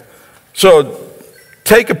together. So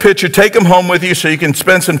take a picture, take them home with you so you can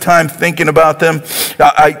spend some time thinking about them.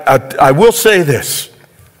 I will say this,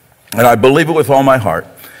 and I believe it with all my heart.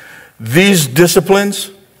 These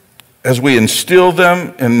disciplines, as we instill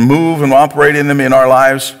them and move and operate in them in our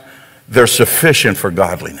lives, they're sufficient for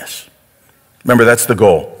godliness. Remember, that's the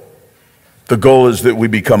goal. The goal is that we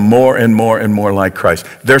become more and more and more like Christ.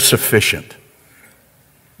 They're sufficient.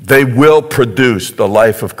 They will produce the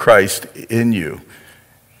life of Christ in you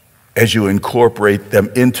as you incorporate them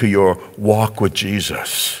into your walk with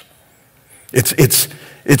Jesus. It's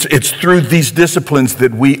through these disciplines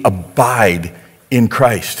that we abide in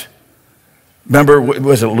Christ. Remember,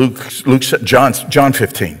 was it John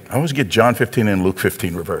 15? I always get John 15 and Luke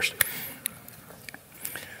 15 reversed.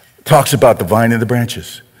 Talks about the vine and the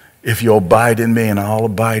branches. If you abide in me and I'll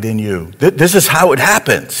abide in you. This is how it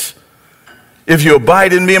happens. If you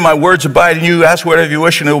abide in me and my words abide in you, ask whatever you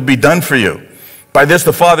wish and it will be done for you. By this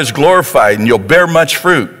the Father is glorified, and you'll bear much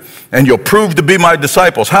fruit. and you'll prove to be my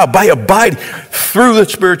disciples. How? By abiding through the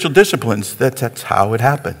spiritual disciplines. That's how it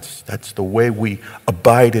happens. That's the way we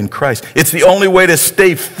abide in Christ. It's the only way to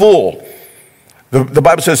stay full. The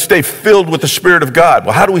Bible says stay filled with the Spirit of God.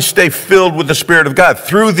 Well, how do we stay filled with the Spirit of God?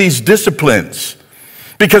 Through these disciplines.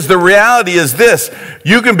 Because the reality is this: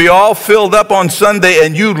 you can be all filled up on Sunday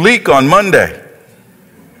and you leak on Monday.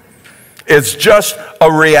 It's just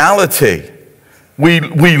a reality. We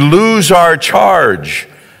lose our charge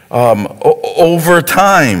over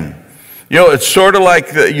time. You know, it's sort of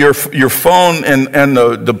like your phone and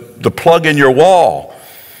the plug in your wall.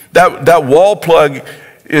 That wall plug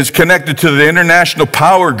is connected to the international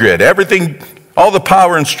power grid. Everything, all the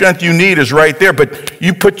power and strength you need is right there, but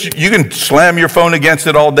you can slam your phone against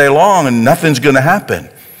it all day long and nothing's going to happen.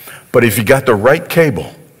 But if you got the right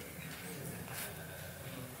cable,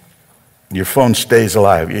 your phone stays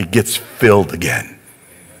alive. It gets filled again,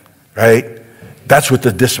 right? That's what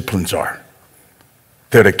the disciplines are.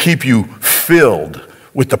 They're to keep you filled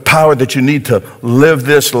with the power that you need to live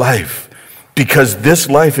this life, because this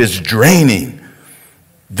life is draining.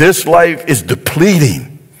 This life is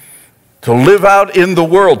depleting. To live out in the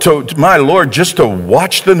world, to my Lord, just to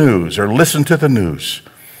watch the news or listen to the news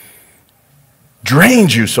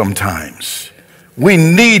drains you sometimes. We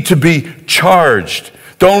need to be charged.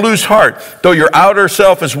 Don't lose heart. Though your outer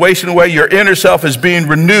self is wasting away, your inner self is being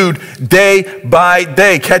renewed day by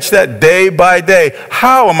day. Catch that, day by day.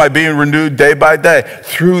 How am I being renewed day by day?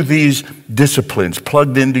 Through these disciplines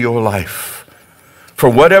plugged into your life. For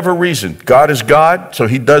whatever reason, God is God, so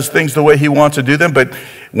he does things the way he wants to do them, but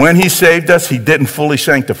when he saved us, he didn't fully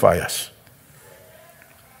sanctify us.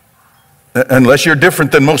 Unless you're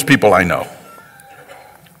different than most people I know.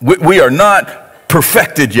 We are not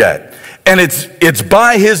perfected yet. And it's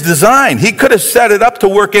by his design. He could have set it up to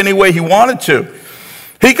work any way he wanted to.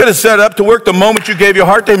 He could have set it up to work the moment you gave your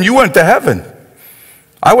heart to him, you went to heaven.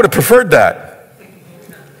 I would have preferred that.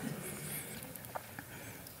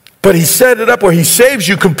 But he set it up where he saves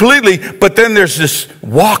you completely, but then there's this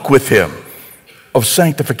walk with him of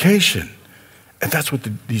sanctification. And that's what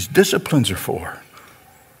these disciplines are for.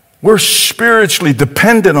 We're spiritually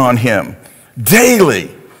dependent on him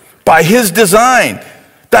daily by his design.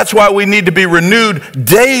 That's why we need to be renewed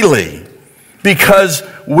daily, because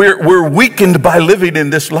we're weakened by living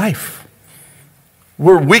in this life.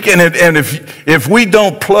 We're weakened, and if we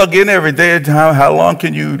don't plug in every day, how long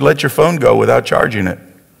can you let your phone go without charging it?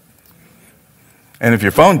 And if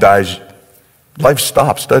your phone dies, life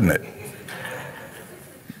stops, doesn't it?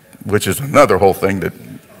 Which is another whole thing that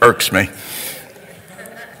irks me.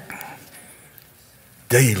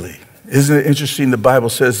 Daily. Isn't it interesting? The Bible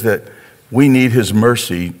says that we need his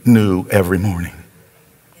mercy new every morning.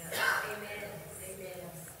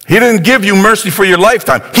 He didn't give you mercy for your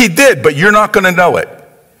lifetime. He did, but you're not going to know it.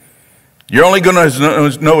 You're only going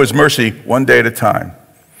to know his mercy one day at a time.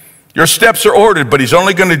 Your steps are ordered, but he's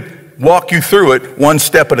only going to walk you through it one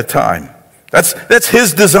step at a time. That's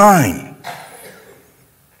his design.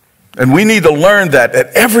 And we need to learn that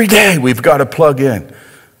every day we've got to plug in.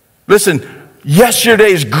 Listen,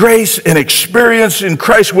 yesterday's grace and experience in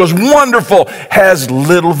Christ was wonderful, has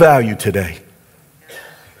little value today.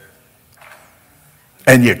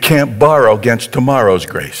 And you can't borrow against tomorrow's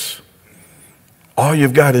grace. All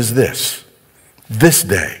you've got is this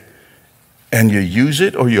day. And you use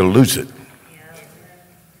it or you lose it.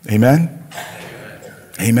 Amen?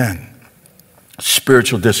 Amen.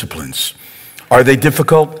 Spiritual disciplines. Are they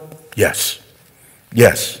difficult? Yes.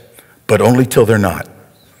 Yes. But only till they're not.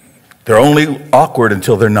 They're only awkward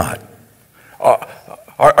until they're not.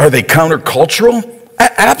 Are they countercultural?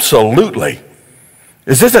 Absolutely.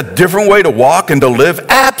 Is this a different way to walk and to live?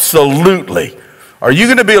 Absolutely. Are you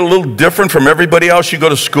going to be a little different from everybody else you go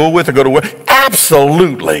to school with or go to work?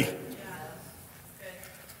 Absolutely.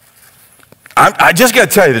 I just got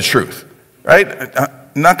to tell you the truth, right? I'm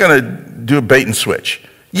not going to do a bait and switch.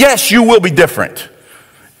 Yes, you will be different.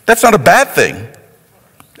 That's not a bad thing.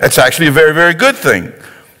 That's actually a very, very good thing.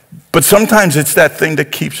 But sometimes it's that thing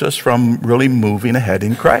that keeps us from really moving ahead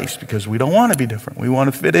in Christ, because we don't want to be different. We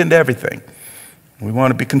want to fit into everything. We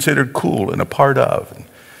want to be considered cool and a part of.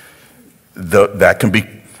 That can be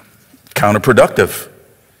counterproductive.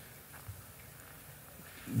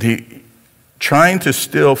 Trying to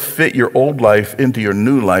still fit your old life into your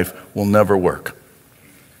new life will never work.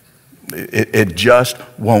 It just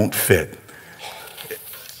won't fit.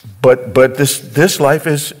 But this life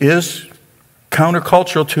is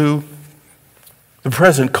countercultural to the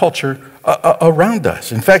present culture around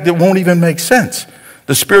us. In fact, it won't even make sense.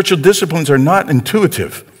 The spiritual disciplines are not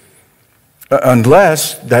intuitive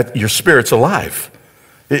unless that your spirit's alive.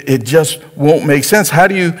 It just won't make sense. How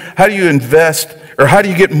do you invest, or how do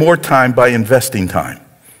you get more time by investing time?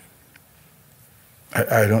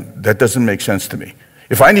 That doesn't make sense to me.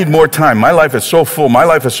 If I need more time, my life is so full, my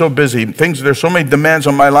life is so busy, there's so many demands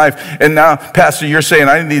on my life, and now, Pastor, you're saying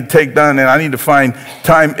I need to take down, and I need to find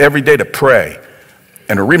time every day to pray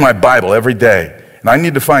and to read my Bible every day. And I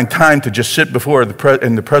need to find time to just sit before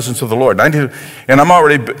in the presence of the Lord. And I'm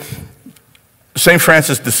already, St.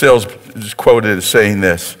 Francis de Sales is quoted as saying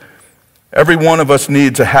this: every one of us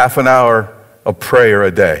needs a half an hour of prayer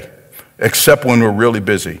a day, except when we're really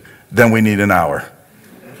busy. Then we need an hour.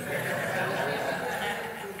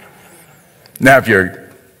 Now,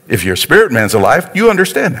 if your spirit man's alive, you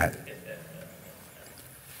understand that.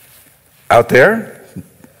 Out there,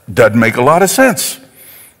 doesn't make a lot of sense.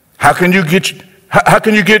 How can you get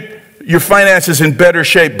your finances in better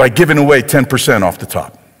shape by giving away 10% off the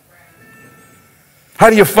top?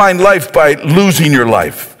 How do you find life by losing your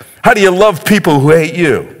life? How do you love people who hate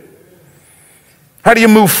you? How do you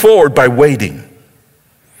move forward by waiting?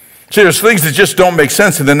 See, there's things that just don't make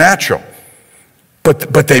sense in the natural.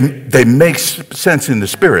 But they make sense in the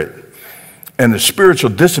spirit. And the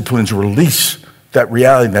spiritual disciplines release that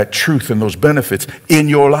reality, that truth, and those benefits in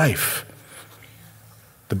your life.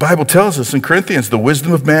 The Bible tells us in Corinthians, the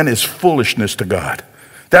wisdom of man is foolishness to God.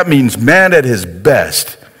 That means man at his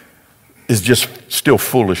best is just still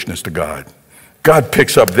foolishness to God. God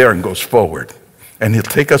picks up there and goes forward. And he'll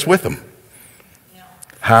take us with him.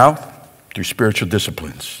 How? Through spiritual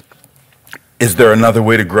disciplines. Is there another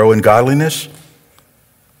way to grow in godliness?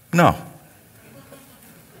 No.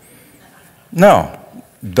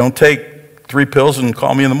 Don't take 3 pills and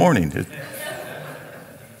call me in the morning.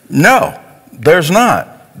 No, there's not.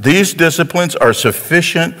 These disciplines are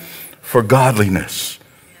sufficient for godliness.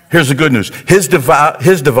 Here's the good news. His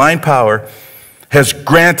divine power has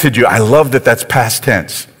granted you, I love that that's past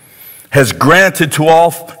tense, has granted to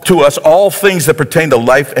us all things that pertain to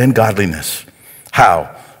life and godliness.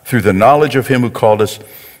 How? Through the knowledge of him who called us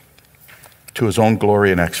to his own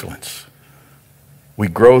glory and excellence. We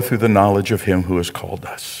grow through the knowledge of him who has called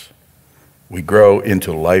us. We grow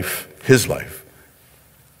into life, his life,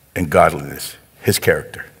 and godliness, his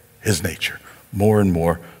character, his nature, more and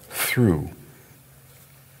more through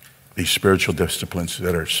these spiritual disciplines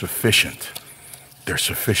that are sufficient. They're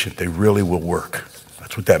sufficient. They really will work.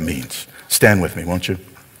 That's what that means. Stand with me, won't you?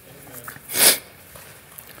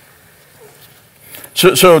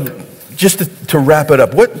 So just to wrap it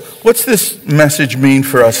up, what's this message mean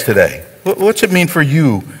for us today? What's it mean for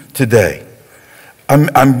you today? I'm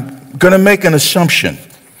going to make an assumption.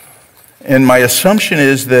 And my assumption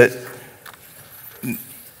is that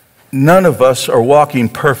none of us are walking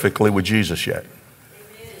perfectly with Jesus yet.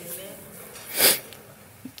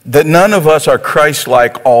 That none of us are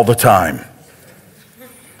Christ-like all the time.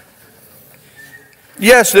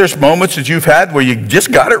 Yes, there's moments that you've had where you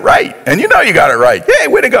just got it right. And you know you got it right. Hey,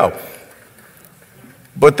 way to go.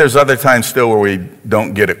 But there's other times still where we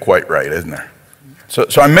don't get it quite right, isn't there? So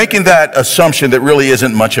I'm making that assumption that really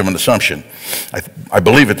isn't much of an assumption. I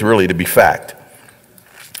believe it really to be fact.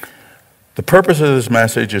 The purpose of this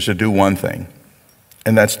message is to do one thing,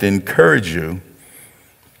 and that's to encourage you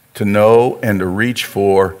to know and to reach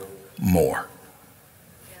for more.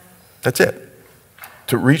 That's it.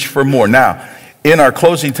 To reach for more. Now, in our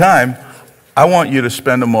closing time, I want you to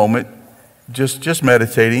spend a moment just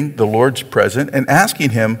meditating, the Lord's present, and asking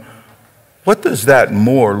him, what does that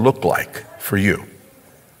more look like for you?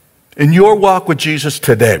 In your walk with Jesus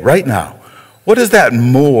today, right now, what does that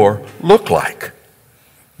more look like?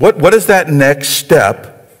 What does that next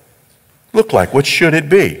step look like? What should it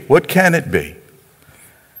be? What can it be?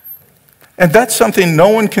 And that's something no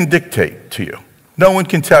one can dictate to you. No one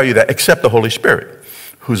can tell you that except the Holy Spirit,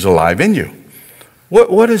 who's alive in you.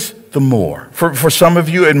 What is the more? For some of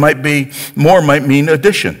you, it might be, more might mean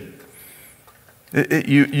addition.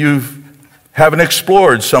 You haven't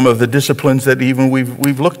explored some of the disciplines that even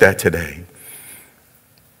we've looked at today.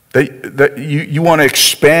 That you want to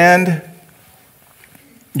expand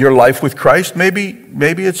your life with Christ. Maybe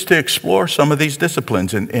it's to explore some of these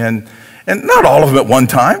disciplines and not all of them at one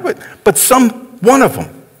time, but one of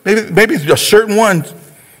them. Maybe a certain one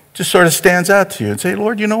just sort of stands out to you and say,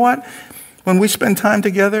 Lord, you know what? When we spend time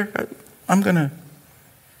together, I'm gonna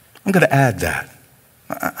add that.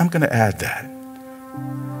 I'm gonna add that.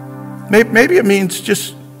 Maybe it means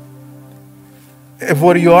just, if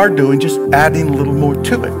what you are doing, just adding a little more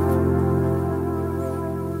to it.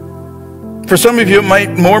 For some of you,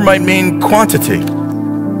 more might mean quantity.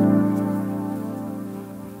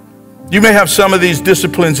 You may have some of these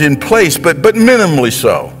disciplines in place, but minimally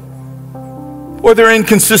so. Or they're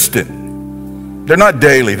inconsistent. They're not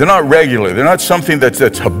daily. They're not regular. They're not something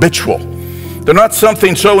that's habitual. They're not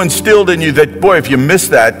something so instilled in you that, boy, if you miss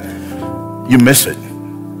that, you miss it.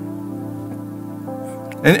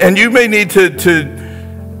 And you may need to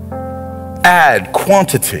add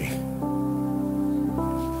quantity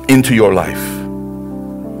into your life.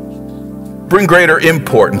 Bring greater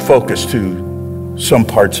import and focus to some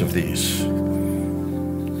parts of these.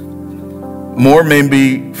 More may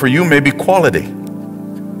be, for you, may be quality.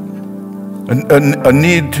 A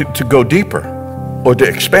need to go deeper or to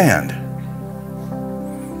expand.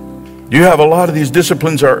 You have a lot of these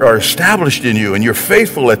disciplines are established in you, and you're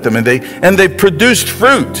faithful at them, and they produced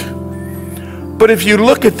fruit. But if you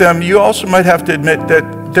look at them, you also might have to admit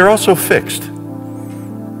that they're also fixed.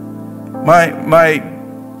 My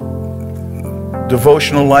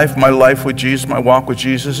devotional life, my life with Jesus, my walk with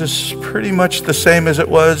Jesus is pretty much the same as it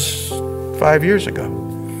was 5 years ago.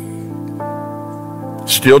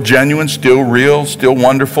 Still genuine, still real, still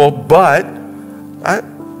wonderful, but I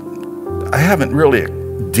haven't really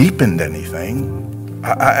deepened anything.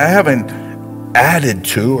 I haven't added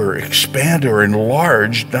to or expanded or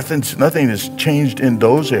enlarged. Nothing has changed in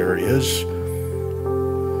those areas.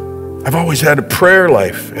 I've always had a prayer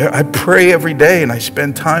life. I pray every day and I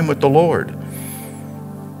spend time with the Lord.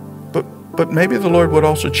 But maybe the Lord would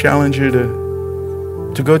also challenge you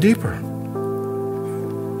to go deeper.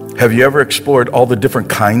 Have you ever explored all the different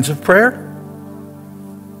kinds of prayer?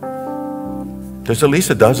 There's at least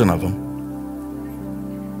a dozen of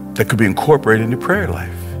them that could be incorporated into prayer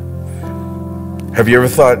life. Have you ever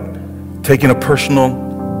thought taking a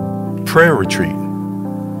personal prayer retreat?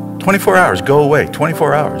 24 hours, go away,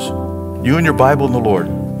 24 hours. You and your Bible and the Lord,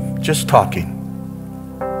 just talking.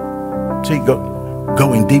 See,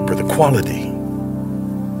 going deeper, the quality.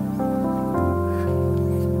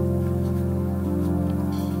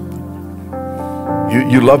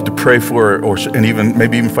 You love to pray for, and even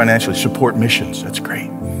maybe even financially support missions. That's great.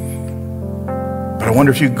 But I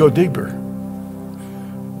wonder if you could go deeper.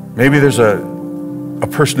 Maybe there's a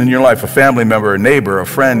person in your life, a family member, a neighbor, a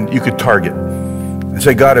friend, you could target and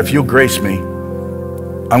say, God, if you'll grace me,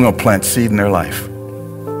 I'm going to plant seed in their life.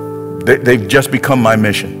 They've just become my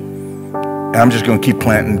mission. And I'm just going to keep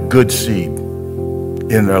planting good seed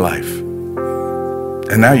in their life.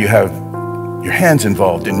 And now you have your hands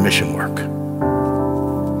involved in mission work.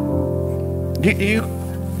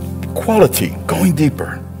 Quality, going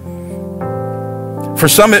deeper. For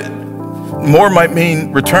some, more might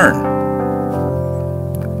mean return.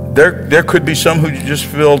 There could be some who just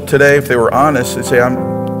feel today, if they were honest, they'd say,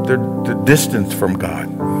 they're distant from God.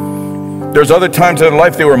 There's other times in their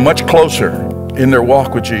life they were much closer in their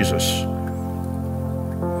walk with Jesus.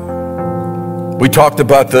 We talked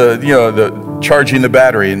about the charging the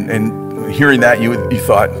battery, and hearing that you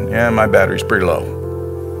thought, yeah, my battery's pretty low.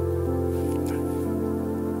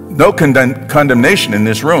 No condemnation in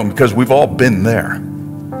this room, because we've all been there.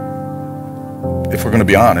 If we're going to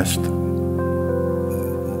be honest,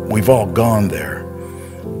 we've all gone there.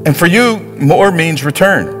 And for you, more means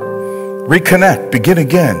return. Reconnect, begin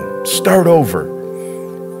again, start over.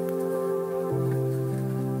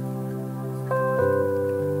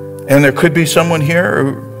 And there could be someone here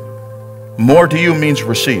who more to you means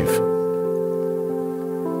receive.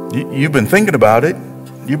 You've been thinking about it.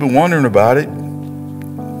 You've been wondering about it,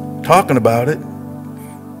 talking about it,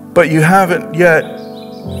 but you haven't yet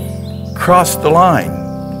crossed the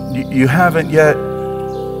line. You haven't yet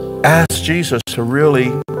asked Jesus to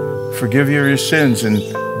really forgive you your sins and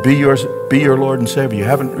be your Lord and Savior. You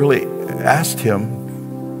haven't really asked him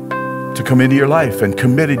to come into your life and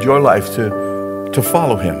committed your life to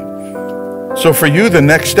follow him. So for you, the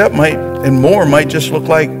next step might just look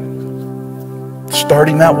like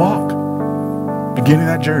starting that walk, beginning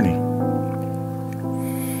that journey.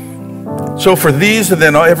 So for these and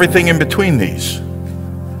then everything in between these,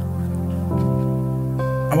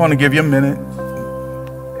 I want to give you a minute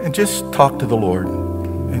and just talk to the Lord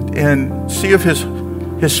and see if his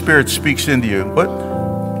Spirit speaks into you.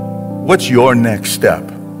 What's your next step?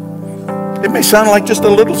 It may sound like just a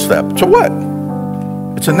little step. So what?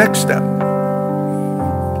 It's a next step.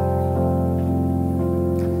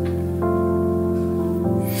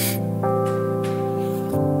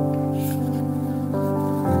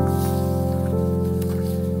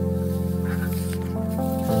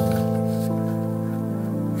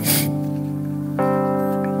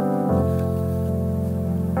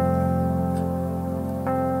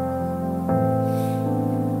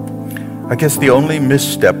 I guess the only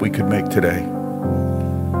misstep we could make today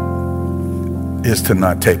is to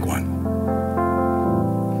not take one.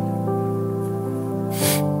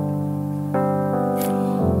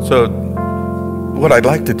 So what I'd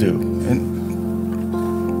like to do, and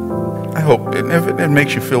I hope, and if it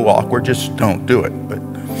makes you feel awkward, just don't do it. But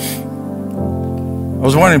I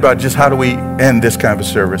was wondering about just how do we end this kind of a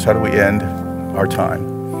service? How do we end our time?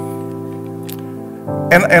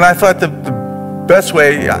 And I thought the best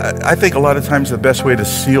way, I think a lot of times the best way to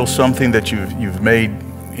seal something that you've made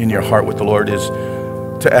in your heart with the Lord is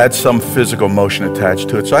to add some physical motion attached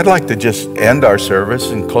to it. So I'd like to just end our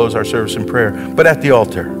service and close our service in prayer, but at the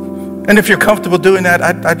altar. And if you're comfortable doing that,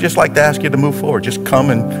 I'd just like to ask you to move forward. Just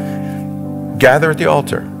come and gather at the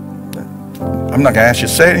altar. I'm not going to ask you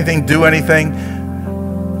to say anything, do anything,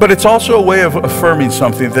 but it's also a way of affirming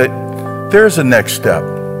something that there's a next step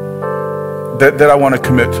that I want to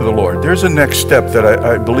commit to the Lord. There's a next step that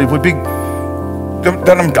I believe would be,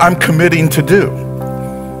 that I'm committing to do.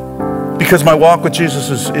 Because my walk with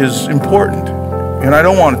Jesus is important. And I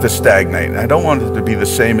don't want it to stagnate. I don't want it to be the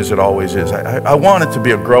same as it always is. I want it to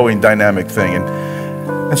be a growing, dynamic thing.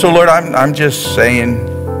 And so, Lord, I'm just saying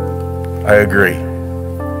I agree.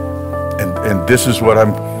 And this is what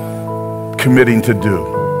I'm committing to do.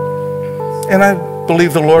 And I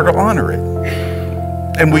believe the Lord will honor it.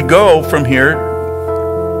 And we go from here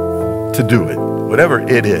to do it, whatever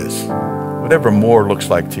it is, whatever more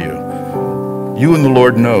looks like to you. You and the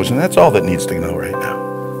Lord knows, and that's all that needs to know right now.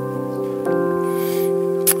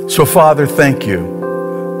 So, Father, thank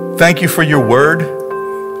you. Thank you for your word.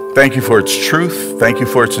 Thank you for its truth. Thank you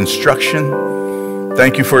for its instruction.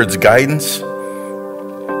 Thank you for its guidance.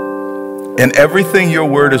 And everything your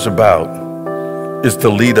word is about is to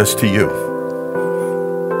lead us to you.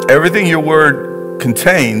 Everything your word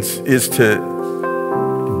contains is to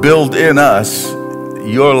build in us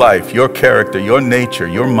your life, your character, your nature,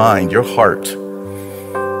 your mind, your heart.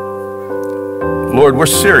 Lord, we're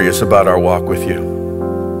serious about our walk with you.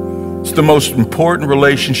 It's the most important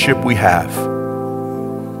relationship we have.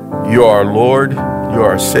 You are our Lord, you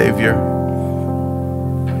are our Savior,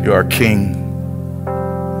 you are our King.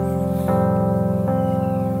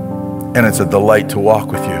 And it's a delight to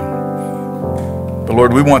walk with you. But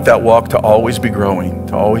Lord, we want that walk to always be growing,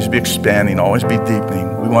 to always be expanding, always be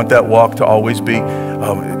deepening. We want that walk to always be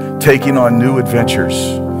taking on new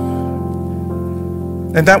adventures.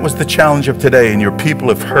 And that was the challenge of today, and your people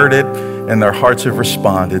have heard it, and their hearts have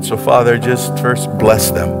responded. So, Father, just first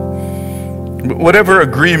bless them. Whatever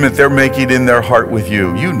agreement they're making in their heart with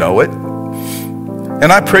you, you know it.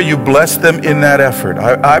 And I pray you bless them in that effort.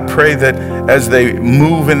 I pray that as they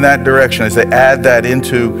move in that direction, as they add that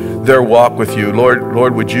into their walk with you,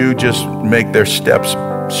 Lord, would you just make their steps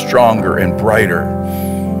stronger and brighter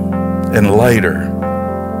and lighter?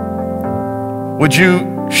 Would you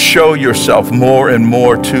show yourself more and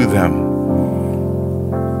more to them?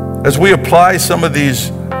 As we apply some of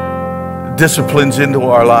these disciplines into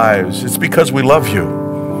our lives, it's because we love you.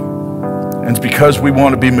 And it's because we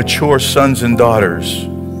want to be mature sons and daughters.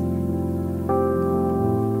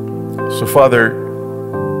 So,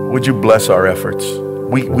 Father, would you bless our efforts?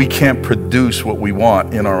 We can't produce what we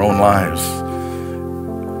want in our own lives.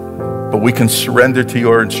 But we can surrender to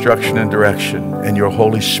your instruction and direction, and your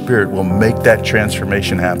Holy Spirit will make that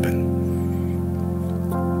transformation happen.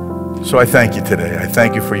 So I thank you today. I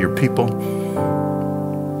thank you for your people.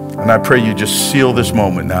 And I pray you just seal this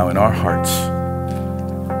moment now in our hearts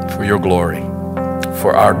for your glory,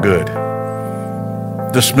 for our good.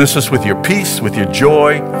 Dismiss us with your peace, with your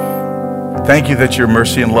joy. Thank you that your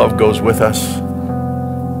mercy and love goes with us.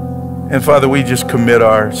 And Father, we just commit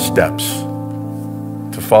our steps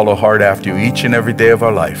to follow hard after you each and every day of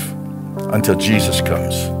our life until Jesus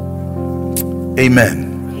comes. Amen.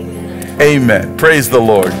 Amen. Praise the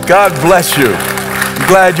Lord. God bless you. I'm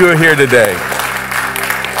glad you are here today.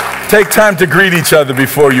 Take time to greet each other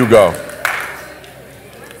before you go.